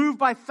 removed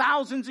by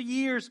thousands of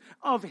years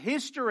of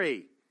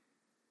history.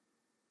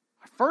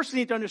 I first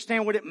need to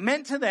understand what it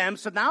meant to them.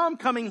 So now I'm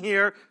coming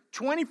here,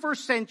 21st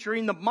century,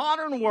 in the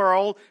modern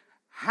world.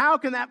 How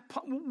can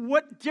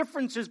what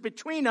differences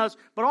between us,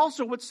 but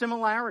also what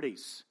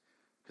similarities?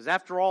 Because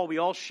after all, we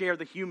all share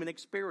the human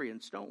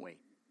experience, don't we?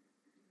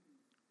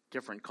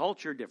 Different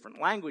culture,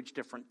 different language,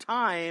 different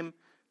time,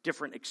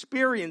 different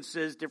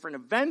experiences, different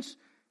events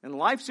and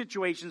life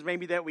situations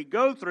maybe that we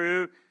go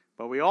through,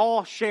 but we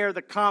all share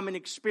the common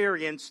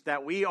experience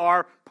that we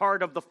are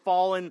part of the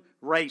fallen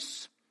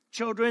race.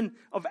 Children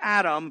of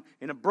Adam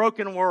in a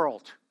broken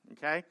world,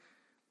 okay?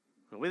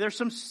 Well, there's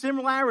some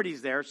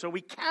similarities there, so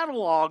we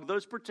catalog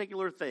those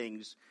particular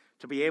things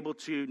to be able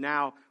to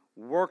now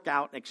work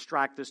out and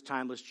extract this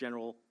timeless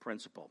general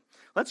principle.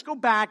 Let's go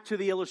back to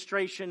the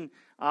illustration,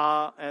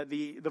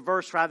 the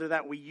verse rather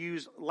that we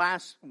used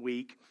last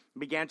week,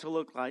 began to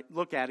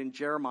look at in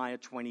Jeremiah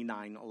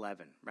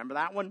 29:11. Remember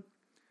that one?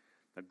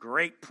 The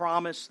great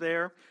promise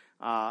there.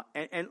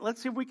 And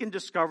let's see if we can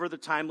discover the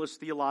timeless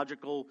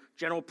theological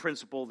general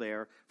principle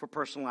there for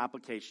personal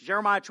application.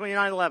 Jeremiah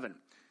 29:11.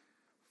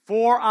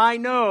 For I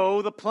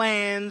know the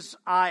plans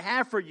I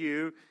have for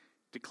you,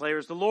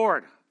 declares the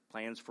Lord.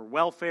 Plans for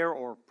welfare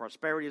or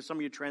prosperity, as some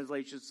of your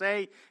translations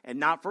say, and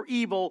not for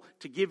evil,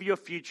 to give you a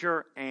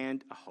future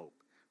and a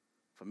hope.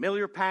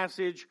 Familiar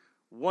passage,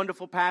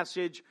 wonderful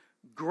passage,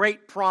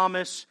 great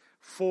promise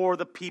for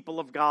the people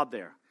of God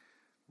there.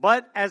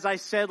 But as I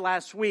said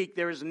last week,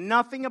 there is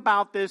nothing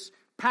about this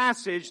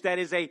passage that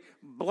is a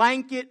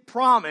blanket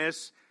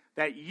promise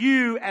that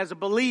you as a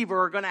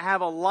believer are going to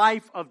have a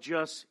life of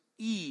just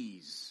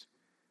ease.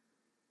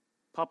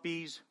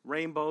 Puppies,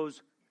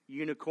 rainbows,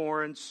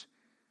 unicorns,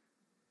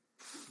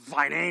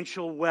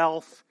 financial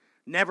wealth,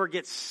 never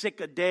get sick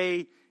a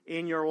day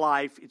in your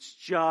life. It's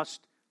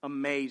just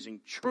amazing.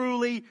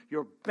 Truly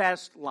your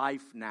best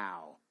life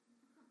now.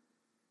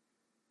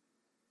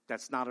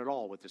 That's not at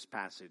all what this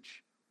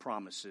passage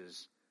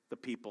promises the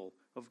people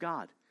of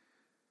God.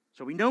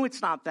 So we know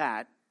it's not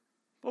that,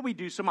 but we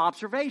do some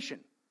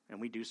observation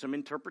and we do some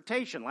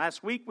interpretation.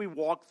 Last week we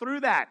walked through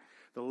that.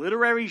 The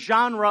literary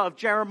genre of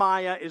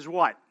Jeremiah is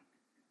what?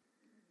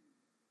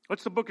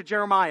 What's the book of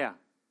Jeremiah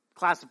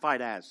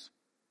classified as?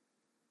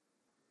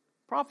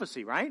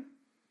 Prophecy, right?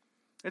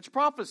 It's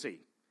prophecy.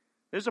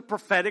 There's a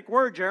prophetic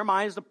word.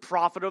 Jeremiah is the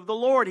prophet of the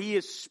Lord. He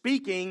is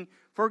speaking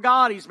for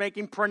God. He's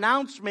making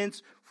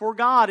pronouncements for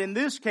God. In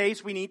this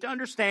case, we need to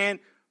understand,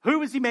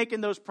 who is he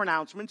making those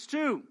pronouncements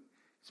to?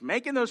 He's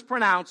making those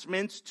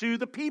pronouncements to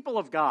the people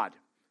of God.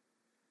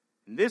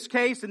 In this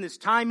case, in this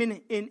time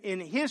in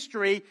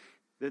history,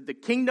 the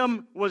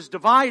kingdom was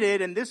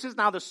divided, and this is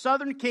now the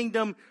southern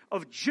kingdom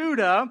of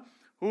Judah,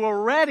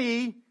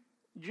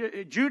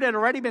 Judah had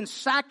already been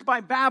sacked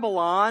by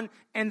Babylon,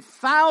 and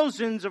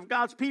thousands of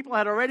God's people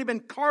had already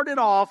been carted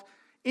off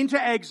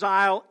into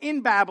exile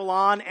in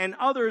Babylon, and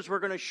others were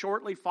going to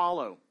shortly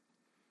follow.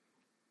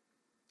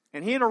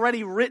 And he had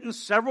already written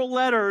several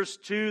letters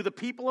to the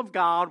people of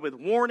God with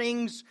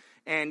warnings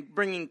and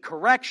bringing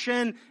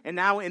correction. And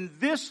now in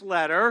this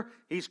letter,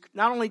 he's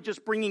not only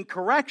just bringing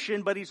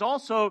correction, but he's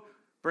also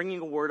bringing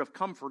a word of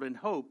comfort and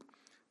hope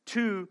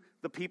to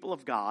the people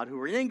of God who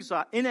are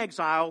in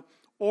exile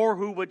or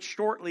who would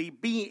shortly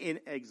be in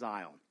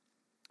exile.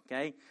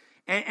 Okay?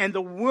 And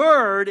the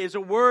word is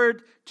a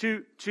word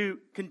to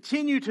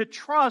continue to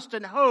trust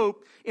and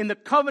hope in the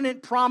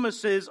covenant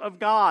promises of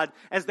God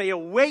as they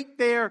await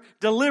their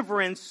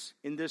deliverance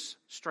in this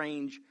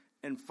strange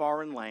and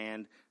foreign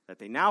land that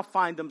they now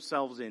find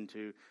themselves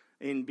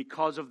in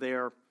because of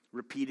their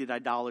repeated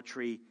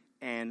idolatry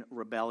and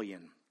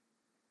rebellion.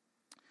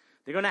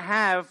 They're going to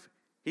have,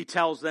 he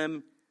tells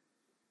them,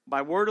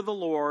 by word of the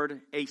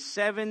Lord, a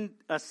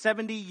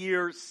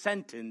 70-year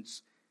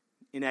sentence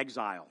in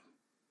exile.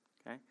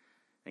 Okay?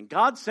 And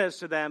God says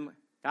to them,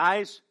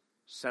 guys,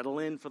 settle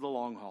in for the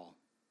long haul.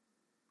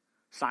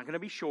 It's not going to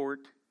be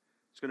short.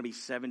 It's going to be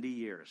 70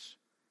 years.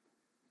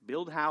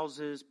 Build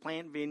houses,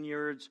 plant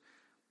vineyards,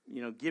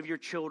 give your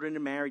children to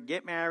marry,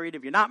 get married.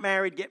 If you're not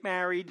married, get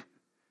married.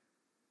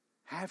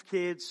 Have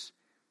kids,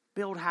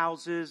 build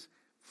houses,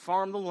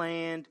 farm the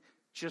land.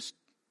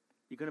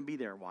 You're going to be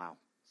there a while.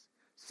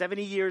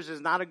 70 years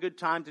is not a good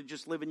time to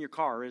just live in your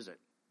car, is it?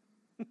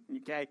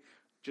 Okay?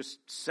 Just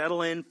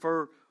settle in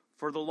for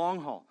the long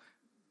haul.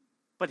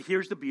 But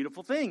here's the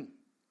beautiful thing.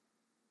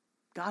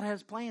 God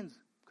has plans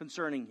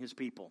concerning his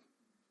people.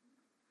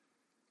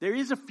 There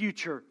is a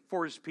future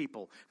for his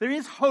people. There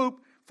is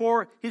hope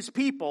for his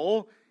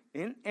people,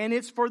 and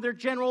it's for their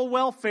general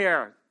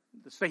welfare.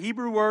 It's the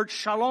Hebrew word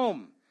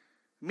shalom.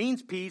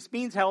 Means peace,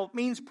 means health,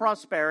 means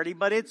prosperity,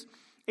 but it's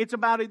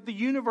about the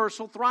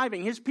universal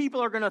thriving. His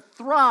people are going to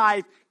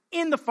thrive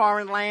in the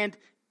foreign land,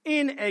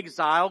 in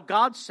exile.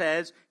 God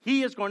says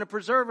he is going to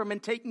preserve them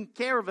and taking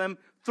care of them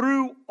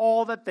through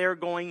all that they're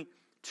going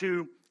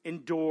to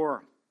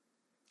endure.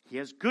 He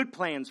has good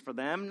plans for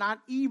them, not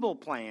evil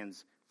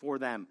plans for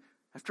them.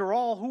 After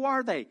all, who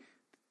are they?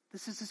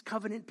 This is his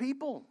covenant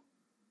people.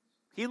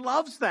 He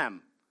loves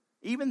them,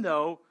 even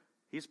though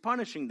he's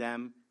punishing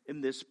them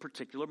in this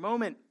particular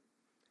moment.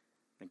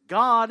 And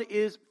God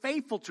is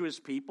faithful to his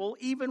people,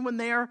 even when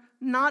they are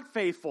not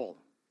faithful.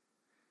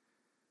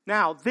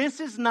 Now,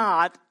 this is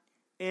not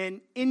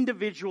an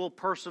individual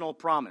personal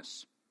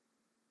promise.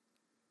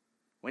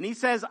 When he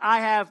says,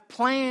 I have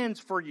plans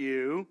for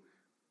you,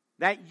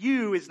 that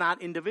you is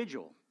not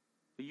individual.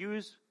 The you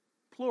is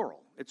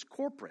plural. It's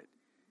corporate.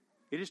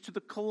 It is to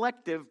the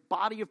collective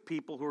body of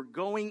people who are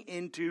going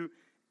into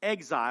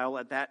exile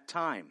at that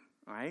time.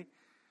 All right?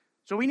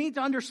 So we need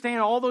to understand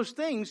all those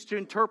things to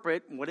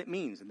interpret what it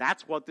means. And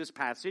that's what this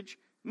passage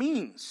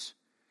means.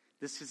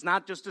 This is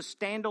not just a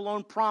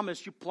standalone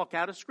promise you pluck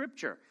out of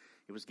Scripture.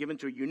 It was given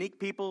to a unique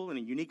people in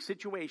a unique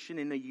situation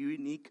in a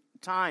unique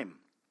time.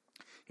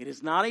 It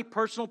is not a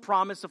personal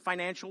promise of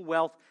financial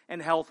wealth and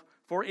health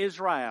for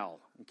Israel.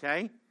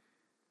 Okay?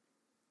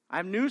 I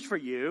have news for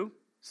you.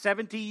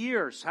 70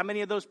 years. How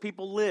many of those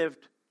people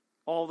lived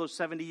all those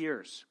 70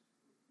 years?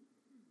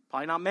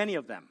 Probably not many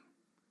of them.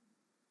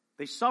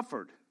 They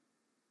suffered.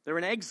 They're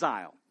in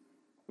exile.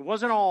 It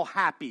wasn't all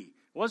happy.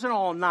 It wasn't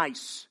all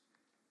nice.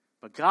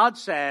 But God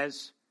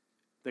says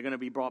they're going to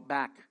be brought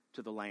back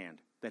to the land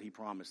that he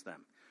promised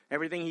them.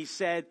 Everything he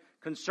said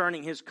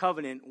concerning his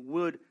covenant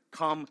would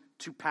come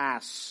to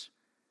pass.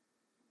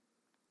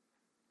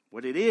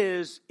 What it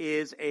is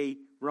a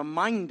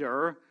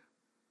reminder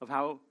of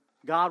how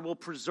God will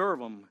preserve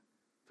them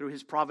through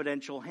his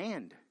providential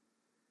hand.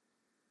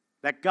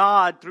 That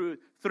God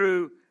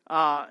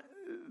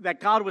that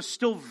God was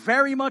still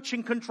very much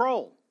in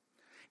control.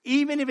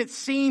 Even if it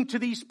seemed to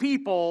these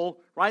people,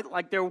 right,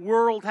 like their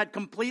world had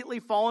completely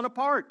fallen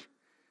apart.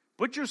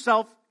 Put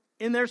yourself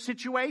in their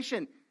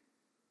situation.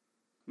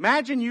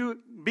 Imagine you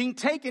being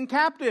taken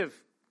captive.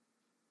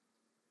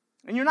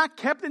 And you're not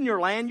kept in your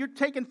land. You're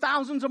taken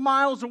thousands of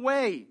miles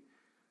away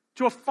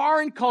to a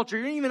foreign culture.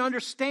 You don't even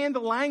understand the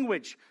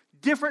language.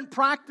 Different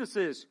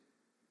practices.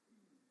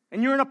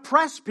 And you're an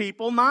oppressed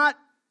people, not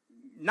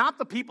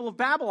the people of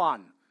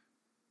Babylon.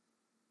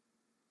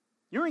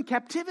 You're in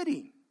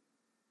captivity.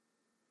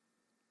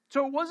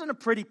 So it wasn't a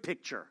pretty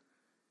picture.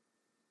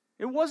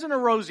 It wasn't a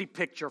rosy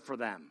picture for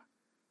them.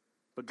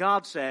 But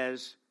God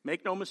says,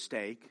 make no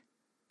mistake,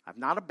 I've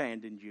not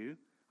abandoned you.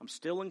 I'm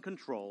still in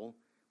control,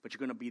 but you're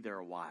going to be there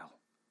a while.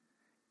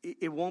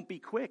 It won't be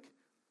quick.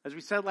 As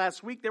we said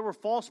last week, there were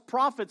false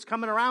prophets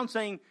coming around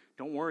saying,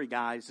 don't worry,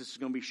 guys, this is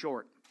going to be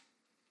short.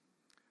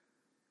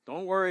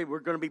 Don't worry, we're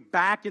going to be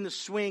back in the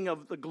swing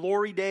of the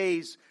glory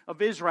days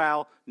of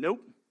Israel.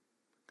 Nope.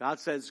 God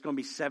says it's going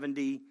to be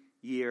 70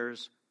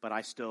 years, but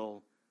I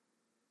still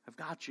have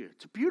got you.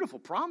 It's a beautiful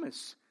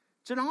promise.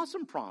 It's an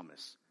awesome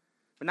promise.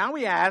 But now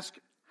we ask,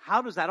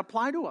 how does that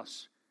apply to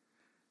us?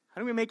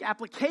 How do we make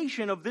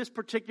application of this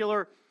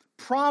particular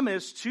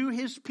promise to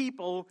his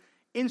people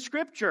in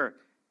Scripture?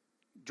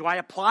 Do I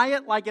apply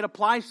it like it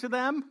applies to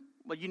them?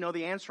 Well, you know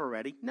the answer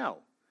already. No,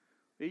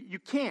 you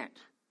can't.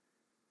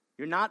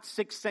 You're not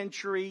 6th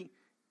century,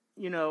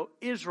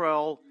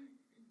 Israel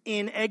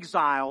in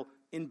exile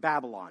in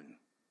Babylon.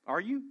 Are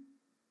you?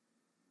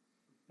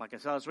 Like I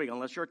said last week,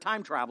 unless you're a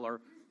time traveler,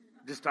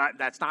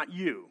 that's not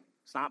you.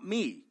 It's not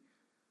me.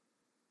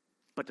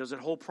 But does it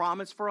hold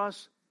promise for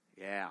us?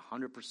 Yeah,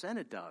 100%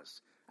 it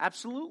does.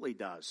 Absolutely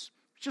does.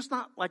 It's just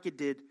not like it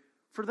did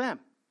for them.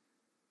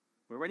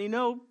 We already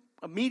know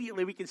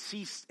immediately we can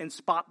see and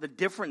spot the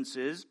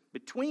differences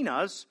between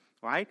us,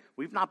 right?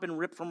 We've not been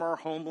ripped from our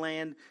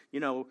homeland.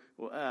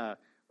 We're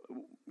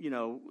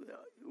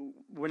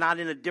not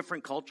in a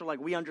different culture.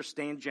 Like, we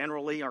understand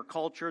generally our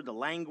culture, the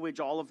language,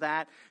 all of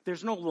that.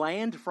 There's no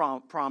land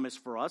promise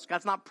for us.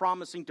 God's not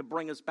promising to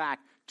bring us back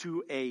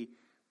to a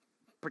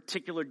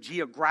particular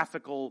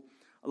geographical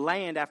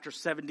land after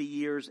 70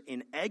 years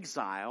in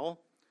exile.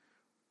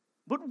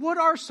 But what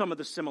are some of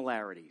the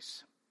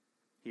similarities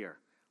here?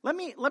 Let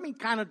me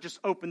kind of just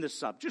open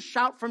this up. Just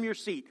shout from your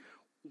seat.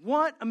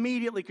 What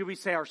immediately could we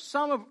say are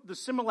some of the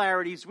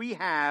similarities we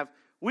have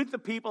with the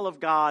people of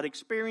God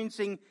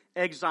experiencing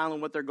exile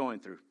and what they're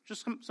going through?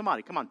 Just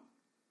somebody, come on.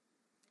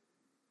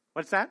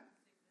 What's that?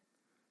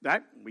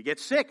 That we get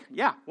sick.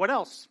 Yeah, what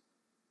else?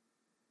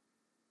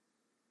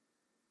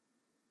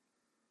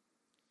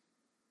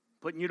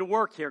 Putting you to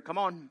work here, come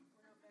on.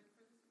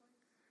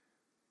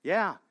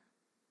 Yeah,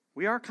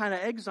 we are kind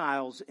of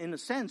exiles in a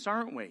sense,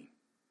 aren't we?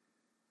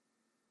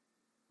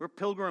 We're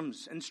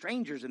pilgrims and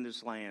strangers in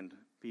this land,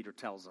 Peter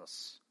tells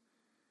us.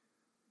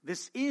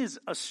 This is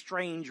a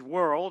strange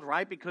world,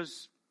 right?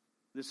 Because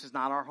this is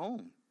not our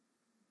home.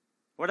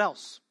 What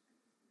else?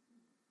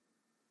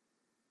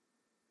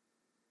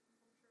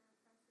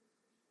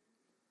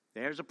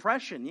 There's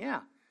oppression,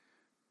 yeah.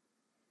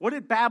 What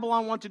did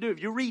Babylon want to do?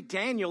 If you read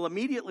Daniel,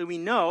 immediately we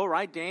know,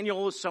 right?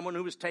 Daniel was someone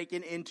who was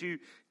taken into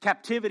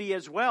captivity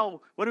as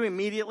well. What do we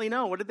immediately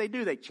know? What did they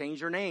do? They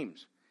changed their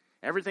names.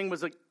 Everything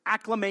was like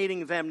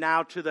acclimating them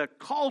now to the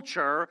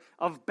culture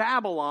of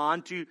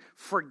Babylon to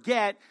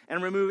forget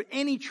and remove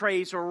any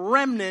trace or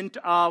remnant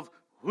of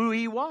who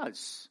he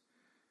was.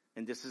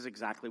 And this is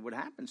exactly what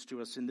happens to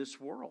us in this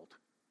world,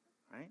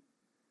 right?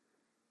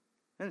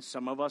 And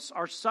some of us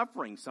are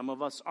suffering. Some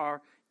of us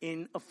are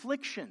in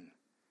affliction.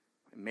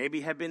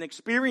 Maybe have been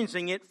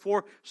experiencing it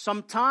for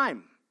some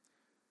time.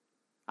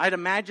 I'd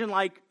imagine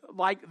like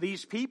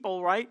these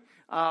people, right?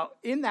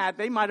 In that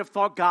they might have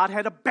thought God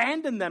had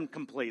abandoned them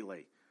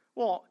completely.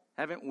 Well,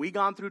 haven't we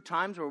gone through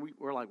times where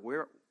we're like,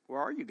 where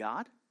are you,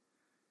 God?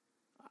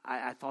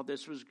 I thought the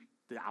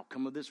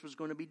outcome of this was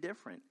going to be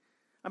different.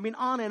 I mean,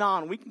 on and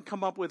on. We can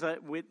come up with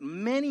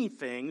many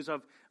things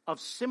of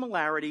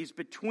similarities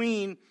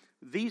between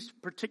these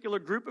particular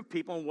group of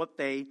people and what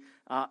they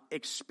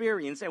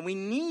experience. And we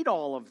need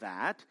all of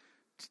that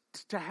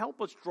to help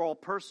us draw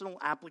personal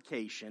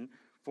application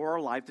for our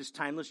life, this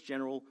timeless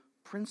general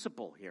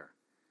principle here.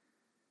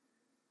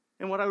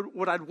 And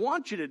what I'd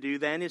want you to do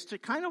then is to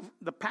kind of,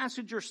 the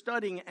passage you're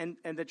studying and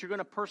that you're going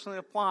to personally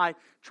apply,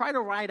 try to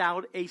write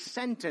out a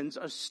sentence,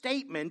 a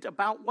statement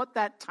about what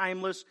that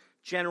timeless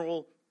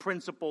general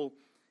principle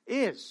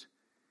is.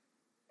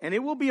 And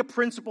it will be a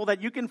principle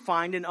that you can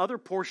find in other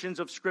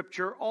portions of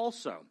Scripture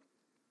also.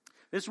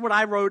 This is what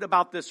I wrote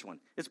about this one.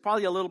 It's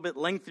probably a little bit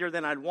lengthier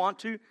than I'd want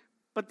to,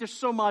 but there's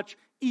so much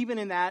even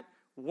in that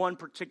one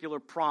particular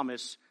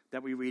promise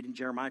that we read in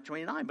Jeremiah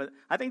 29. But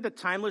I think the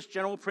timeless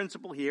general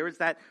principle here is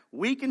that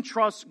we can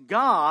trust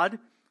God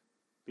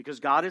because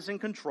God is in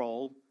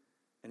control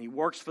and he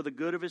works for the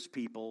good of his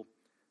people,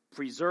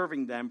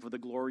 preserving them for the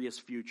glorious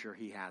future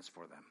he has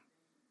for them.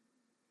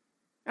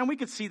 And we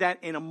could see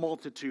that in a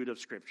multitude of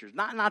scriptures,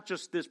 not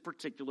just this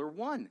particular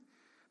one.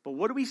 But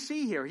what do we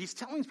see here? He's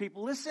telling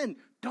people, listen,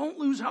 don't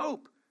lose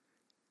hope.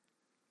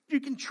 You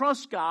can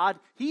trust God.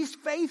 He's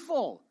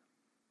faithful.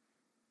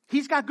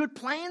 He's got good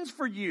plans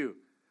for you.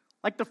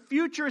 Like the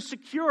future is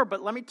secure,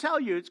 but let me tell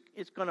you,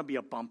 it's going to be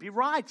a bumpy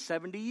ride,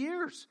 70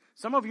 years.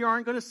 Some of you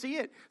aren't going to see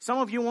it. Some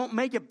of you won't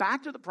make it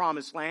back to the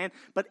promised land.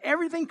 But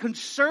everything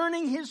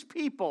concerning his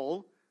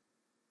people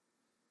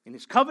and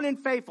his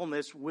covenant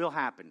faithfulness will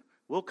happen,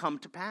 will come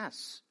to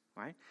pass.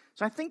 Right?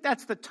 So I think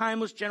that's the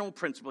timeless general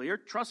principle here.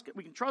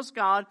 We can trust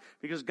God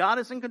because God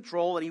is in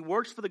control and he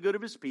works for the good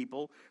of his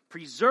people,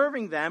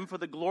 preserving them for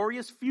the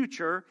glorious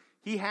future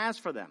he has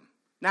for them.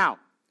 Now,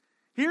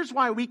 here's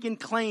why we can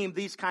claim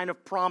these kind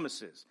of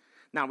promises.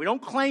 Now, we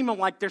don't claim them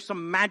like there's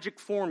some magic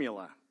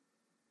formula.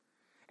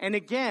 And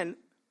again,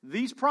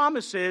 these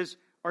promises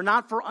are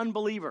not for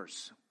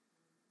unbelievers.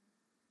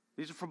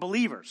 These are for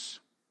believers.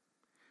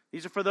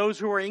 These are for those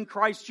who are in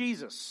Christ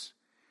Jesus.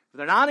 If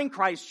they're not in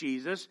Christ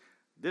Jesus,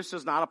 this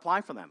does not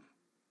apply for them.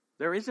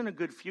 There isn't a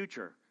good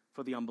future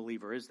for the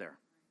unbeliever, is there?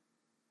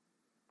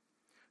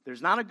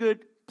 There's not a good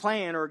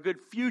plan or a good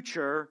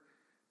future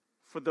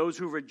for those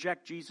who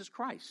reject Jesus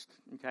Christ.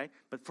 Okay?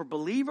 But for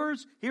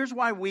believers, here's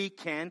why we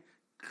can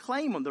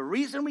claim them. The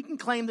reason we can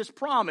claim this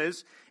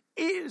promise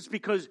is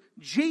because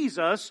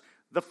Jesus,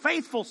 the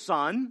faithful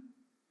Son,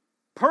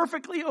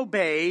 perfectly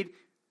obeyed,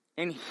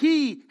 and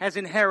he has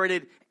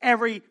inherited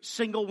every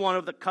single one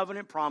of the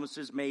covenant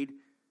promises made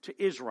to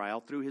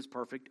Israel through his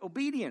perfect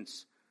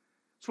obedience.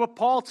 It's what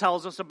Paul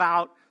tells us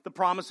about the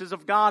promises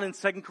of God in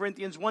 2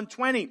 Corinthians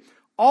 1:20.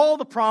 All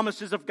the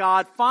promises of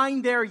God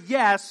find their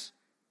yes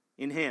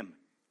in him,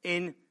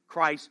 in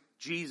Christ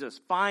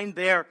Jesus. Find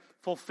their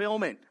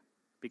fulfillment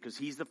because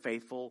he's the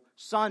faithful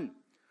Son.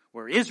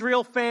 Where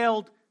Israel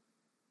failed,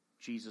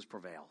 Jesus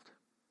prevailed.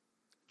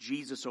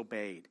 Jesus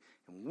obeyed.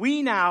 And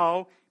we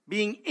now,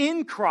 being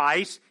in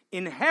Christ,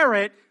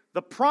 inherit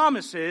the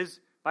promises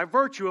by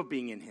virtue of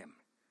being in him.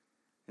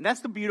 And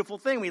that's the beautiful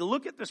thing. We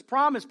look at this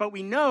promise, but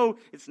we know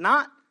it's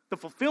not, the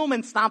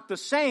fulfillment's not the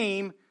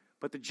same,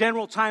 but the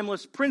general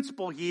timeless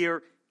principle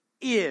here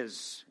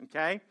is,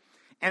 okay?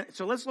 And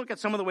so let's look at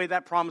some of the way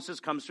that promises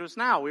comes to us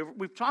now.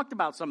 We've talked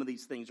about some of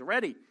these things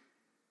already.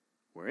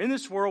 We're in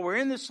this world, we're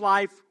in this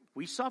life,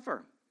 we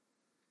suffer.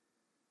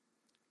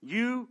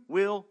 You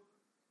will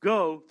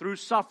go through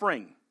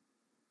suffering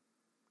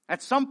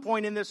at some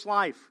point in this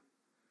life.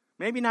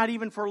 Maybe not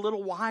even for a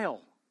little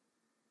while.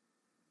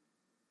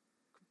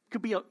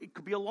 It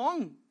could be a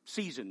long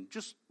season,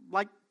 just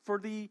like for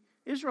the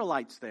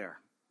Israelites there.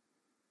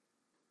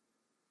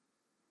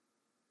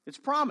 It's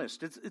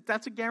promised.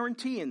 That's a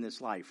guarantee in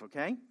this life,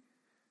 okay?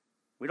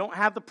 We don't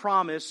have the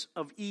promise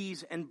of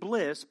ease and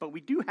bliss, but we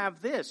do have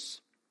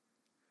this.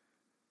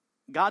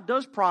 God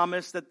does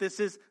promise that this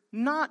is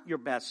not your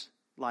best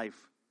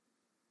life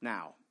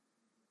now.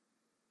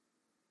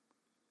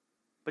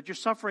 But your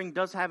suffering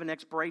does have an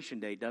expiration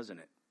date, doesn't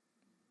it?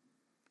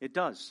 It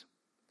does.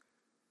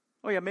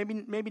 Oh yeah,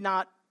 maybe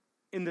not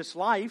in this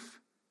life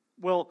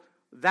will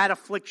that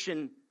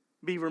affliction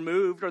be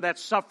removed or that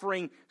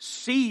suffering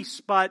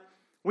cease, but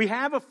we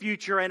have a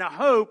future and a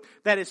hope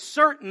that is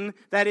certain,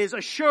 that is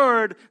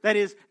assured, that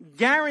is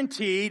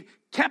guaranteed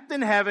kept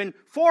in heaven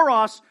for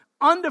us,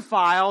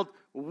 undefiled,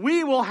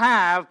 we will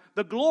have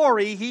the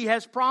glory he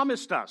has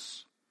promised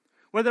us.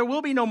 Where there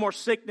will be no more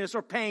sickness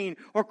or pain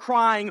or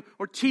crying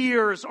or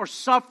tears or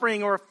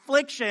suffering or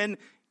affliction,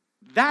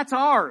 that's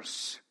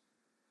ours.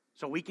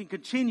 So we can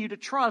continue to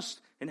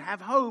trust and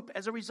have hope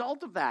as a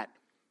result of that.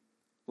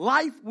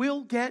 Life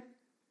will get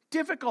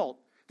difficult.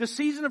 The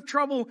season of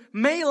trouble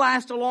may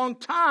last a long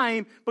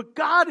time, but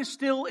God is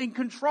still in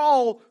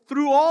control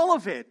through all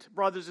of it,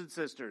 brothers and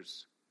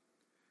sisters.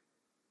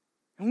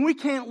 And we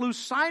can't lose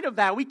sight of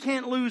that. We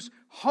can't lose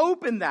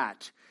hope in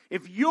that.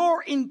 If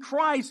you're in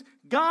Christ,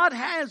 God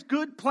has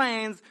good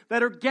plans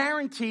that are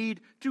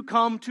guaranteed to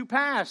come to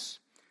pass.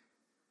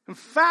 In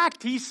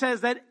fact, he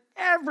says that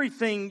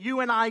everything you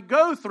and I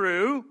go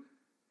through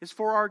is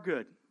for our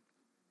good.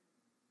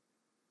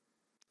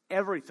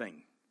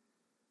 Everything.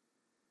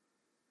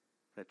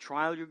 The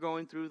trial you're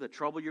going through, the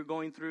trouble you're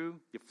going through,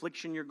 the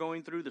affliction you're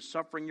going through, the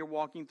suffering you're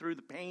walking through,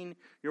 the pain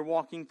you're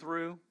walking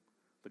through,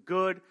 the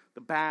good,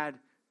 the bad,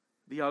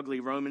 the ugly.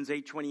 Romans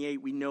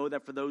 8:28, we know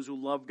that for those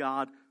who love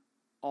God,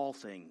 all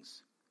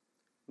things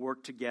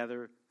work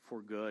together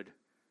for good,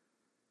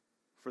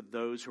 for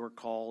those who are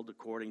called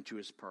according to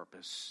his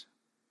purpose.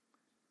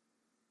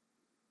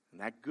 And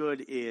that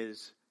good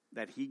is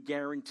that he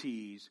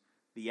guarantees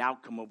the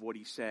outcome of what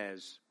he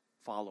says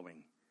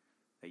following.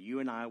 That you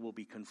and I will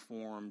be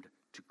conformed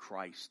to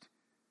Christ,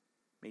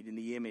 made in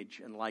the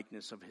image and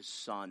likeness of his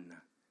Son.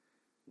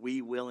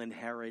 We will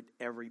inherit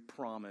every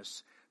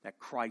promise that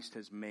Christ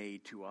has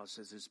made to us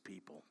as his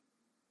people.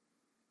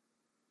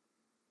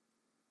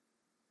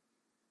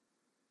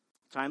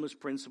 Timeless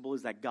principle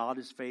is that God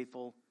is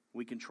faithful.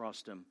 We can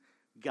trust him.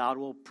 God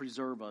will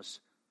preserve us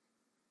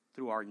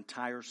through our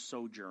entire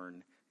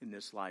sojourn in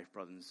this life,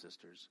 brothers and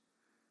sisters.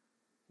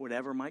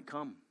 Whatever might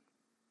come.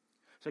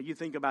 So you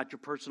think about your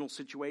personal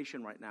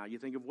situation right now. You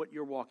think of what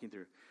you're walking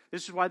through.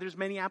 This is why there's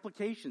many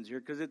applications here,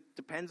 because it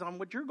depends on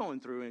what you're going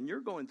through, and you're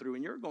going through,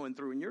 and you're going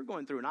through, and you're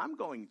going through, and I'm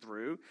going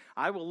through.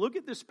 I will look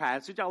at this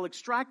passage. I'll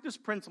extract this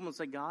principle and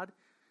say, God,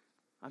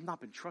 I've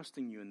not been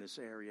trusting you in this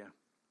area.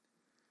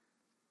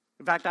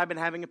 In fact, I've been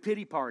having a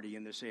pity party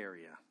in this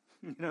area.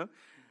 You know,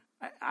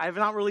 I have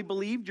not really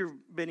believed you've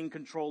been in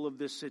control of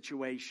this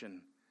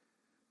situation.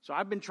 So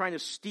I've been trying to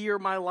steer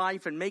my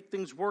life and make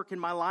things work in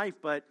my life,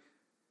 but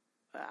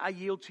I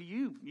yield to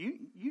you.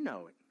 You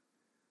know it.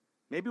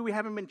 Maybe we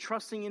haven't been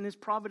trusting in his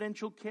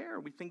providential care.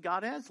 We think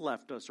God has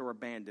left us or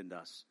abandoned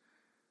us.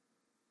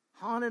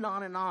 On and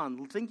on and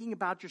on. Thinking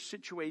about your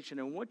situation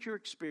and what you're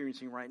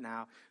experiencing right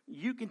now,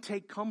 you can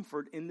take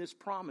comfort in this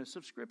promise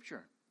of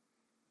Scripture.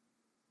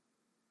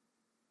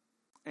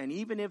 And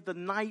even if the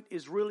night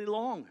is really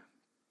long,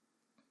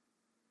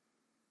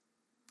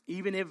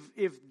 even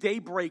if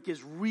daybreak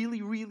is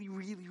really, really,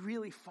 really,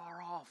 really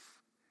far off,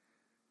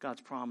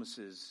 God's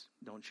promises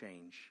don't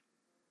change.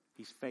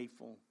 He's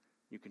faithful.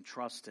 You can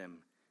trust him.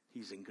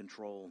 He's in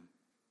control.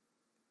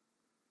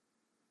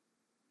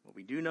 What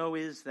we do know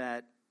is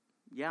that,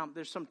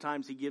 there's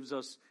sometimes he gives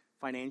us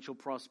financial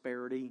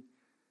prosperity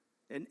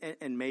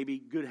and maybe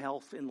good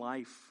health in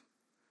life.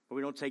 But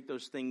we don't take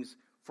those things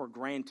for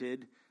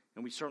granted.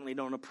 And we certainly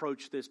don't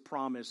approach this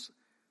promise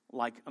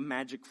like a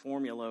magic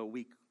formula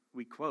we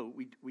quote.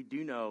 We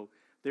do know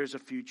there's a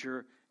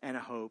future and a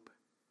hope.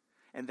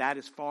 And that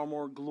is far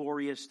more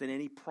glorious than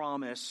any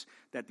promise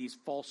that these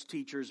false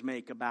teachers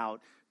make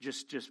about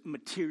just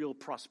material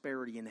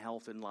prosperity and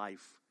health in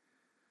life.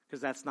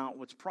 Because that's not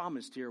what's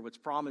promised here. What's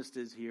promised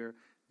is here,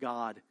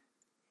 God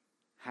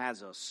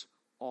has us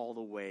all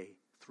the way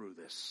through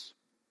this.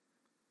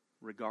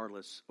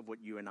 Regardless of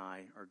what you and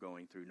I are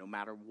going through. No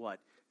matter what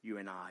you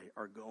and I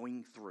are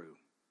going through.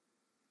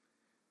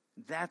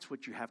 That's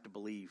what you have to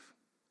believe.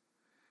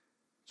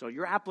 So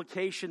your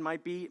application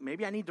might be,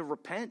 maybe I need to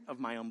repent of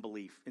my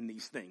unbelief in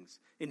these things,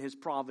 in his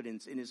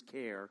providence, in his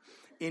care,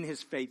 in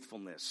his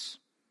faithfulness,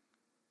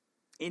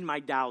 in my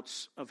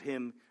doubts of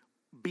him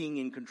being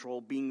in control,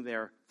 being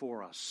there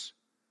for us.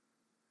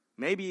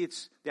 Maybe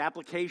the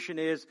application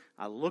is,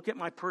 I look at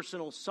my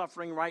personal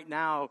suffering right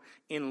now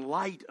in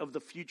light of the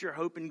future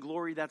hope and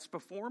glory that's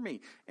before me,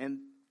 and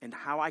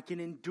how I can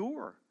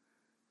endure,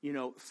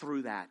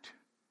 through that.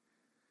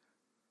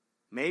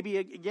 Maybe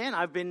again,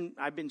 I've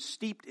been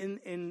steeped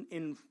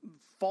in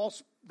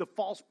the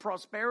false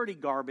prosperity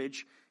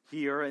garbage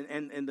here,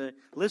 and the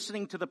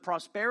listening to the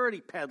prosperity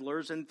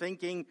peddlers and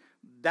thinking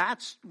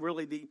that's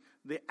really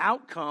the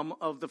outcome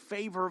of the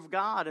favor of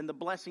God and the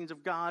blessings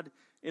of God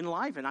in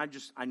life. And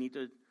I need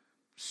to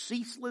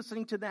cease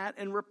listening to that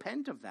and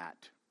repent of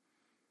that.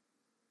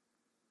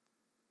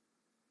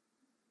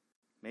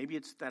 Maybe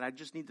it's that I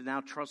just need to now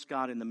trust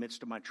God in the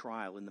midst of my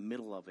trial, in the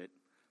middle of it,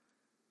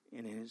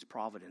 and in his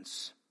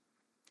providence.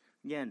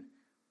 Again,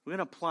 we're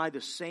going to apply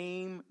the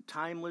same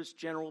timeless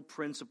general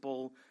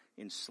principle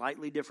in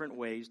slightly different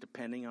ways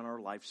depending on our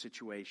life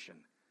situation,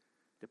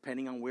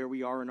 depending on where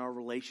we are in our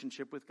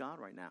relationship with God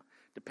right now,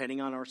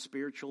 depending on our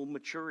spiritual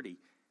maturity.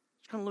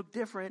 It's going to look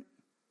different.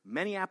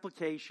 Many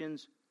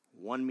applications,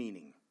 one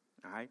meaning.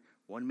 All right?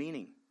 One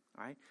meaning.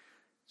 All right?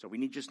 So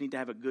we just need to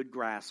have a good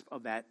grasp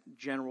of that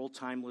general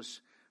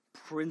timeless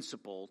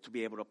principle to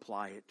be able to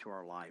apply it to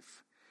our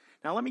life.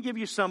 Now let me give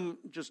you some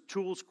just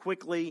tools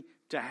quickly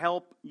to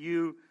help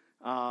you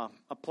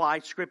apply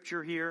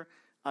Scripture here.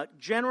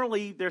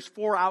 Generally, there's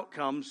 4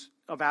 outcomes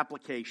of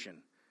application.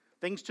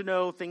 Things to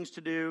know, things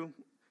to do,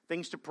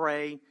 things to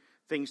pray,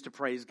 things to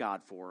praise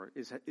God for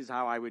is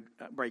how I would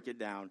break it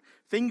down.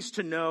 Things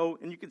to know,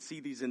 and you can see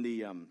these in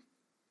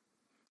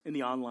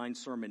the online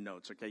sermon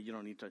notes, okay? You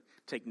don't need to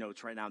take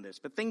notes right now on this.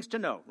 But things to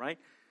know, right?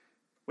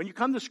 When you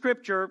come to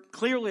Scripture,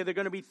 clearly they're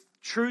going to be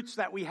truths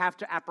that we have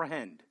to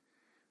apprehend.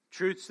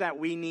 Truths that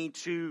we need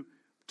to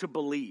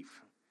believe.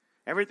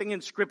 Everything in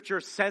Scripture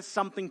says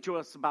something to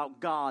us about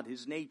God,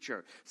 His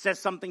nature. Says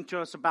something to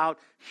us about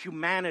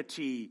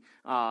humanity,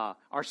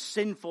 our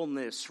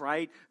sinfulness,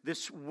 right?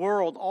 This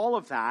world, all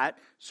of that.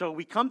 So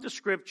we come to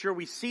Scripture,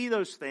 we see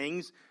those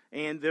things,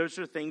 and those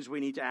are things we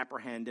need to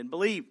apprehend and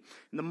believe.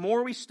 And the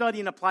more we study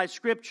and apply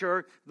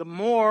Scripture, the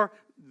more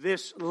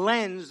this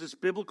lens, this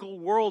biblical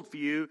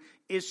worldview,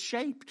 is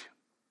shaped.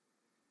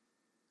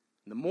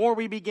 The more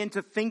we begin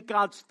to think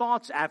God's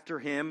thoughts after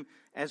Him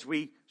as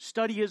we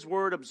study His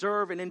Word,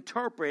 observe and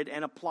interpret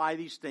and apply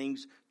these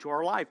things to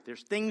our life.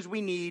 There's things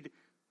we need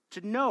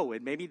to know,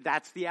 and maybe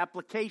that's the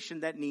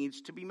application that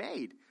needs to be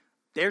made.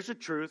 There's a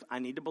truth. I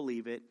need to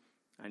believe it.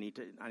 I need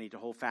to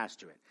hold fast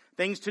to it.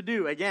 Things to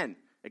do, again,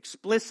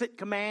 explicit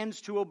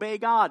commands to obey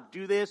God.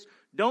 Do this,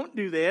 don't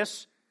do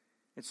this.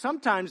 And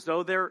sometimes,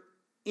 though, they're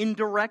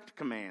indirect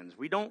commands.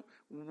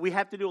 We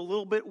have to do a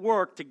little bit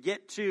work to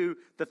get to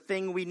the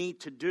thing we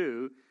need to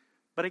do.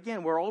 But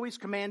again, we're always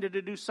commanded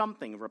to do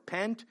something.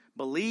 Repent,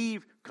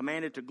 believe,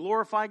 commanded to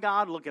glorify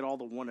God. Look at all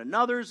the one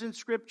another's in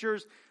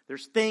Scriptures.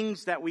 There's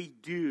things that we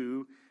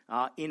do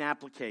in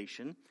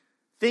application.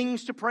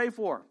 Things to pray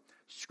for.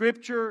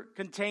 Scripture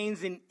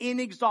contains an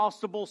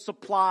inexhaustible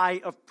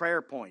supply of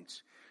prayer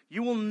points.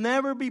 You will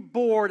never be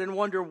bored and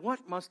wonder,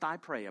 what must I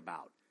pray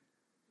about?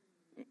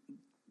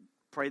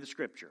 Pray the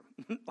Scripture.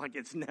 Like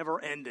it's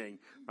never ending,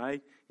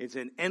 right? It's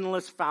an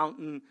endless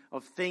fountain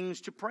of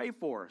things to pray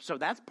for. So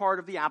that's part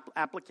of the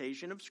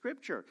application of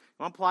Scripture. You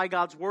want to apply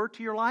God's Word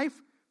to your life?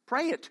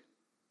 Pray it.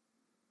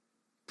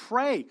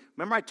 Pray.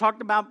 Remember I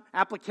talked about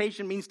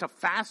application means to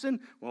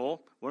fasten?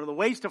 Well, one of the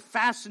ways to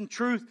fasten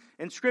truth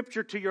and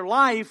Scripture to your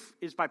life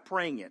is by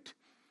praying it.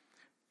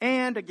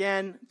 And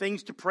again,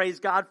 things to praise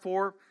God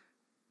for.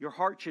 Your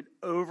heart should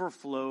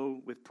overflow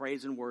with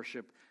praise and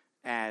worship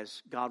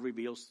as God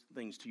reveals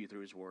things to you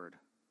through His Word.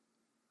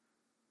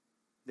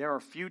 There are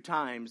a few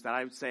times that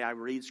I would say I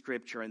read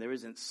Scripture and there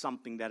isn't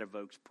something that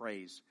evokes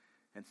praise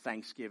and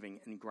thanksgiving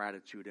and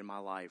gratitude in my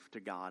life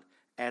to God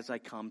as I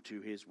come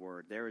to His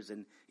Word. There is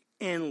an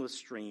endless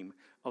stream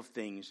of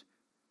things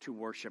to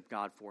worship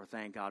God for,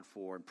 thank God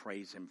for, and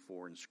praise Him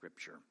for in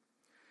Scripture.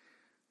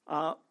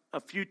 A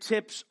few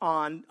tips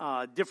on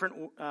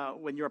different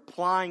when you're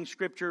applying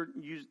Scripture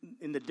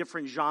in the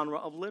different genre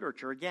of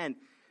literature. Again,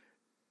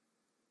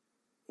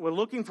 we're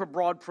looking for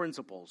broad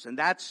principles, and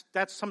that's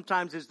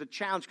sometimes is the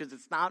challenge because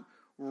it's not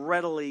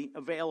readily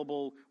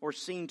available or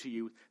seen to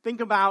you.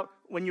 Think about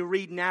when you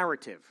read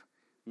narrative.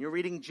 You're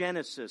reading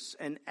Genesis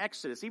and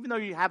Exodus, even though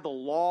you have the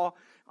law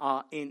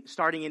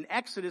starting in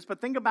Exodus,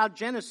 but think about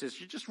Genesis.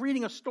 You're just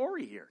reading a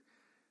story here.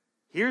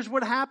 Here's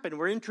what happened.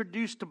 We're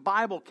introduced to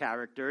Bible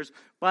characters,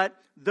 but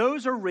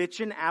those are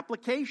rich in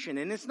application.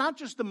 And it's not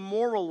just the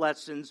moral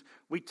lessons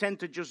we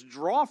tend to just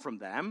draw from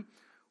them.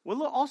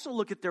 We'll also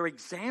look at their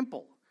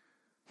example.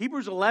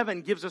 Hebrews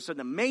 11 gives us an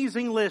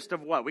amazing list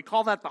of what? We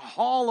call that the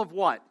hall of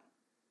what?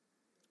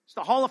 It's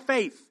the hall of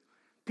faith.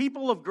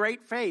 People of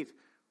great faith.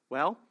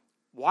 Well,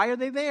 why are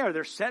they there?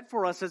 They're set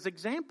for us as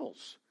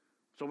examples.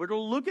 So we're to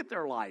look at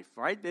their life,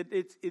 right?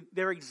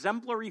 Their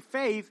exemplary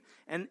faith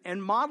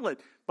and model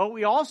it. But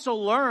we also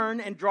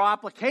learn and draw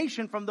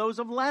application from those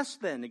of less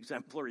than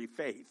exemplary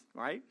faith,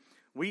 right?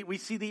 We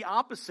see the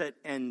opposite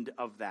end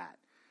of that.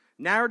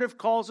 Narrative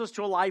calls us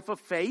to a life of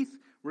faith,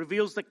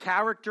 reveals the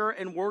character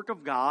and work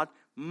of God.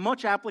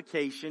 Much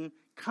application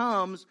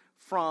comes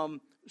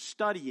from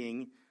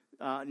studying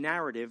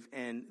narrative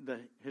and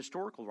the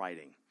historical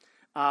writing.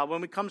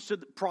 When it comes to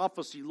the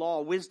prophecy,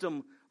 law,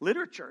 wisdom,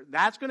 literature,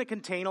 that's going to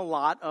contain a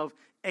lot of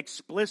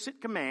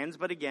explicit commands,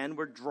 but again,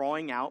 we're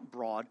drawing out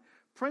broad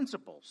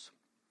principles.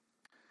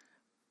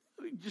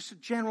 Just a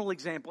general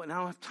example, and I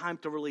don't have time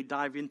to really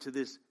dive into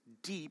this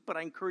deep, but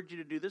I encourage you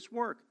to do this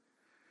work.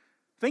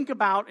 Think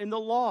about in the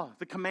law,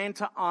 the command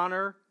to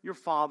honor your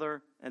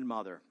father and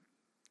mother.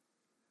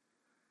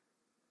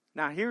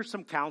 Now, here's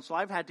some counsel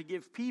I've had to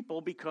give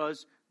people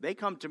because they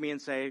come to me and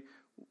say,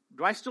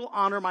 do I still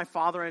honor my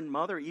father and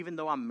mother even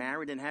though I'm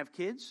married and have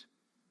kids?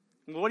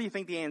 Well, what do you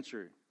think the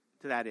answer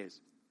to that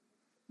is?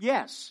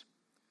 Yes.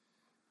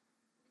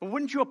 But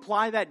wouldn't you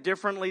apply that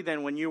differently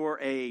than when you were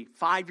a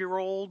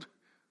 5-year-old,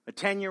 a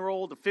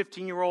 10-year-old, a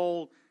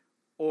 15-year-old,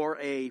 or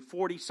a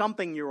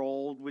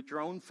 40-something-year-old with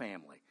your own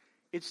family?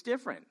 It's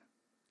different.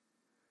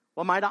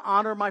 Well, am I to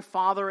honor my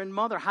father and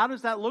mother? How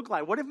does that look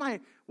like? What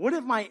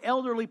if my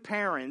elderly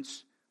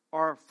parents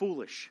are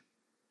foolish?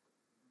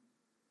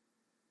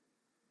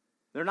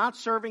 They're not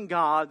serving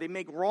God. They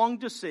make wrong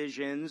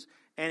decisions,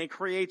 and it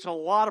creates a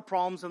lot of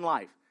problems in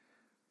life.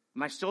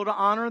 Am I still to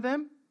honor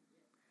them?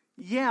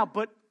 Yeah,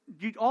 but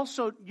you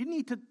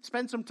need to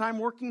spend some time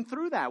working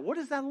through that. What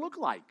does that look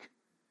like?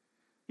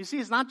 You see,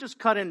 it's not just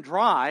cut and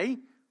dry.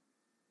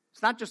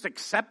 It's not just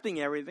accepting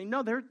everything.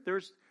 No,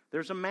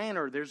 there's a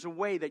manner, there's a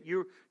way that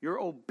you're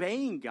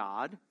obeying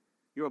God.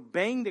 You're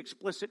obeying the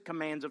explicit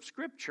commands of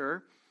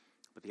Scripture.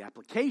 But the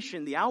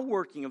application, the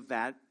outworking of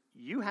that,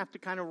 you have to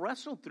kind of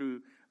wrestle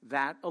through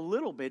that a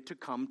little bit to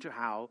come to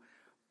how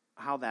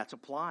that's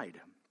applied.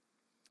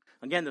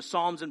 Again, the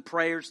Psalms and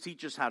prayers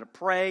teach us how to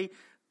pray.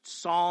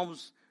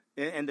 Psalms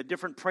and the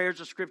different prayers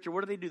of Scripture,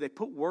 what do? They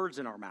put words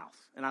in our mouth.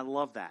 And I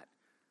love that.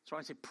 So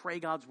I say, pray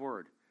God's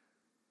word.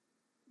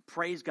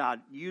 Praise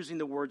God using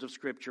the words of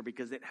Scripture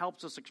because it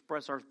helps us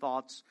express our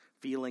thoughts,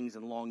 feelings,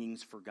 and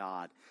longings for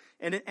God.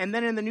 And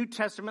then in the New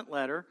Testament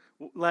letters,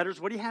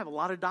 what do you have? A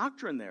lot of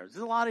doctrine there. There's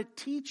a lot of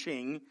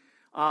teaching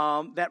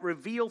that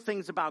reveal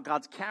things about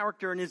God's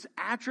character and His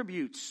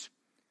attributes.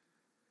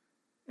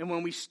 And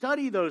when we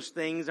study those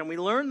things and we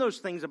learn those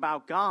things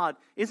about God,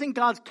 isn't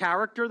God's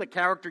character the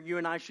character you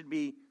and I should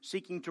be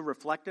seeking to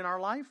reflect in our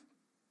life?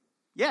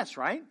 Yes,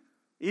 right?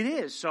 It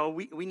is. So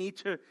we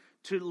need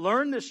to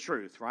learn this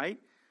truth, right?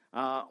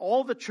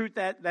 All the truth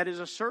that is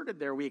asserted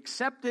there. We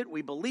accept it,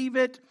 we believe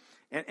it,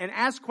 and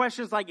ask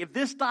questions like, if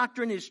this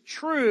doctrine is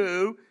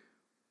true,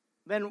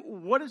 then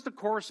what is the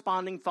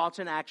corresponding thoughts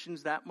and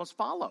actions that must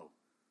follow?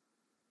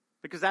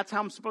 Because that's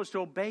how I'm supposed to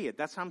obey it.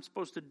 That's how I'm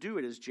supposed to do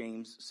it, as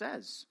James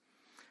says.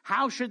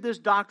 How should this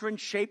doctrine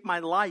shape my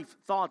life,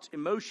 thoughts,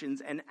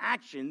 emotions, and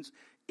actions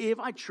if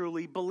I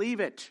truly believe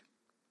it?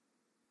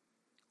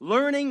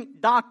 Learning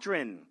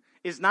doctrine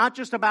is not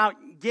just about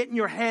getting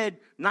your head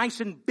nice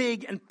and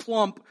big and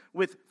plump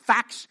with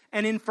facts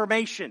and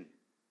information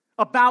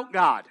about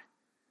God.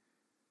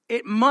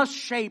 It must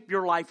shape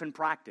your life and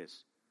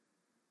practice.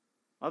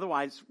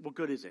 Otherwise, what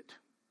good is it?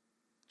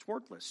 It's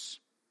worthless.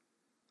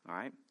 All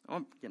right?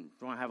 Again,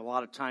 don't have a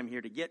lot of time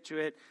here to get to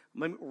it.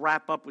 Let me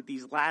wrap up with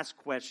these last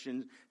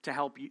questions to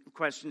help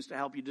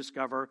you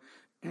discover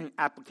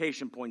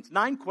application points.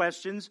 9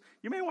 questions.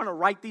 You may want to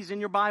write these in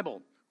your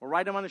Bible or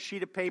write them on a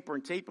sheet of paper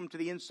and tape them to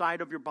the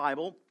inside of your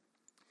Bible.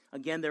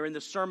 Again, they're in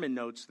the sermon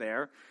notes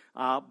there.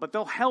 But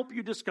they'll help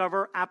you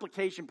discover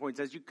application points.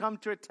 As you come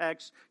to a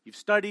text, you've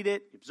studied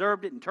it,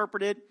 observed it,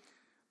 interpreted it.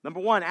 Number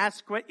 1,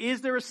 ask,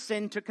 is there a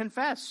sin to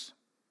confess?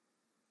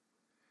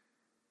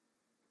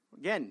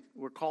 Again,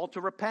 we're called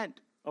to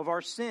repent of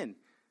our sin.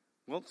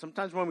 Well,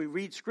 sometimes when we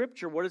read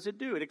Scripture, what does it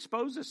do? It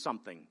exposes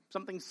something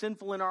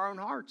sinful in our own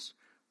hearts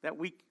that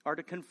we are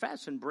to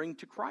confess and bring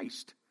to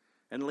Christ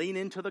and lean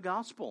into the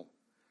gospel.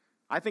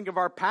 I think of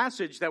our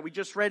passage that we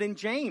just read in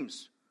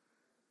James.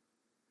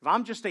 If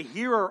I'm just a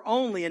hearer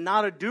only and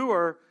not a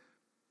doer,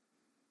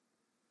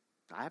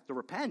 I have to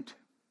repent.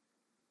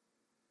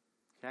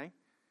 Okay?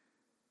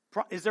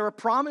 Is there a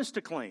promise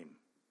to claim?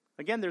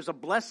 Again, there's a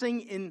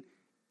blessing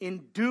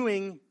in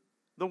doing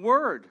the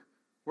word,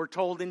 we're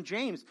told in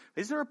James.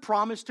 Is there a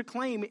promise to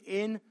claim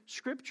in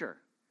Scripture?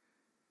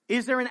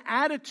 Is there an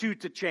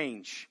attitude to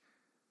change?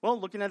 Well,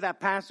 looking at that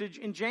passage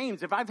in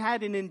James, if I've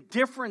had an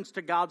indifference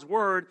to God's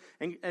word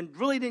and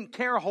really didn't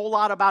care a whole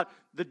lot about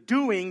the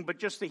doing, but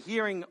just the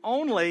hearing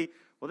only,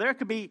 well, there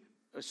could be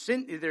a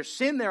sin. There's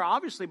sin there,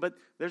 obviously, but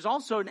there's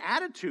also an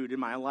attitude in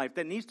my life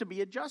that needs to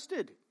be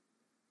adjusted.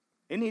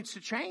 It needs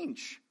to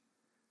change.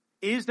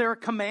 Is there a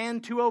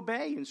command to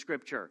obey in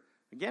Scripture?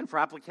 Again, for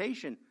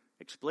application,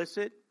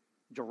 explicit,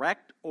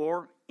 direct,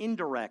 or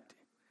indirect,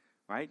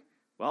 right?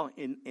 Well,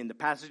 in the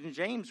passage in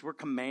James, we're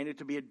commanded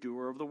to be a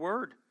doer of the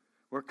word.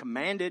 We're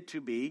commanded to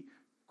be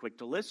quick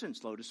to listen,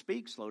 slow to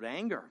speak, slow to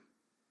anger.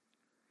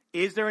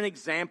 Is there an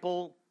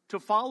example to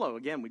follow?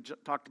 Again, we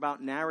talked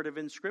about narrative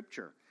in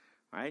Scripture,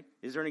 right?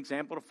 Is there an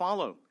example to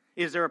follow?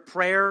 Is there a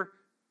prayer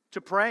to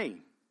pray?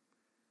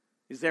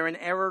 Is there an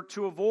error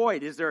to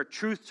avoid? Is there a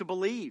truth to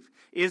believe?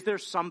 Is there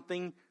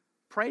something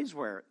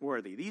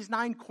praiseworthy? These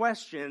 9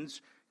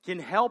 questions can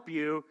help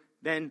you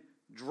then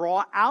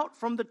draw out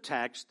from the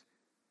text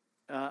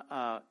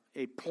a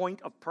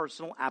point of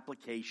personal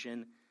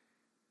application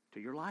to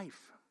your life.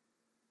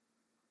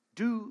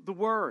 Do the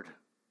word.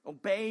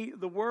 Obey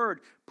the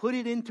word. Put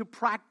it into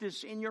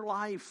practice in your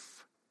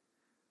life.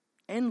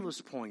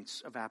 Endless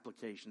points of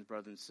applications,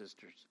 brothers and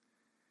sisters.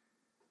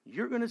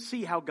 You're going to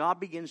see how God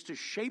begins to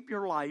shape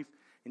your life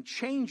and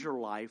change your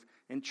life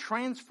and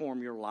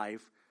transform your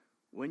life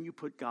when you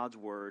put God's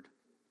word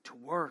to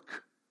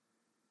work.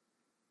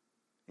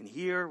 And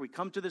here we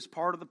come to this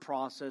part of the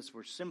process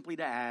where simply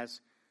to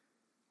ask,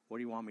 what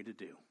do you want me to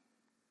do?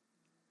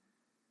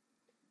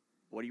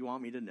 What do you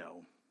want me to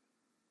know?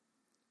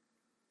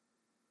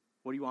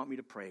 What do you want me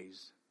to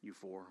praise you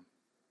for?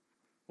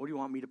 What do you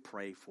want me to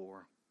pray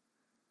for?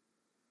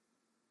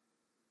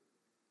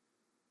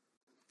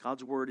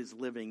 God's word is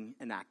living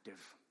and active.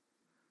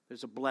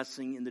 There's a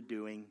blessing in the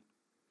doing.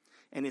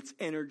 And it's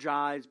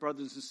energized,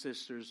 brothers and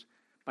sisters,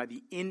 by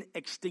the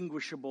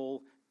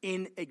inextinguishable,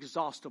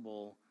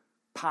 inexhaustible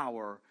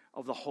power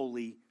of the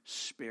Holy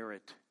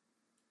Spirit.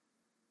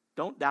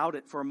 Don't doubt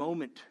it for a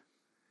moment.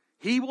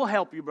 He will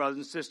help you, brothers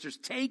and sisters.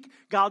 Take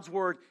God's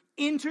word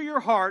into your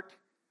heart,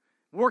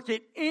 work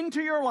it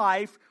into your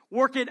life,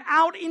 work it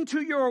out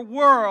into your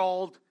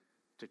world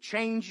to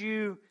change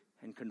you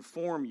and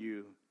conform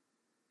you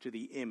to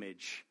the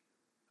image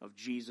of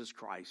Jesus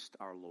Christ,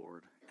 our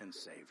Lord and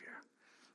Savior.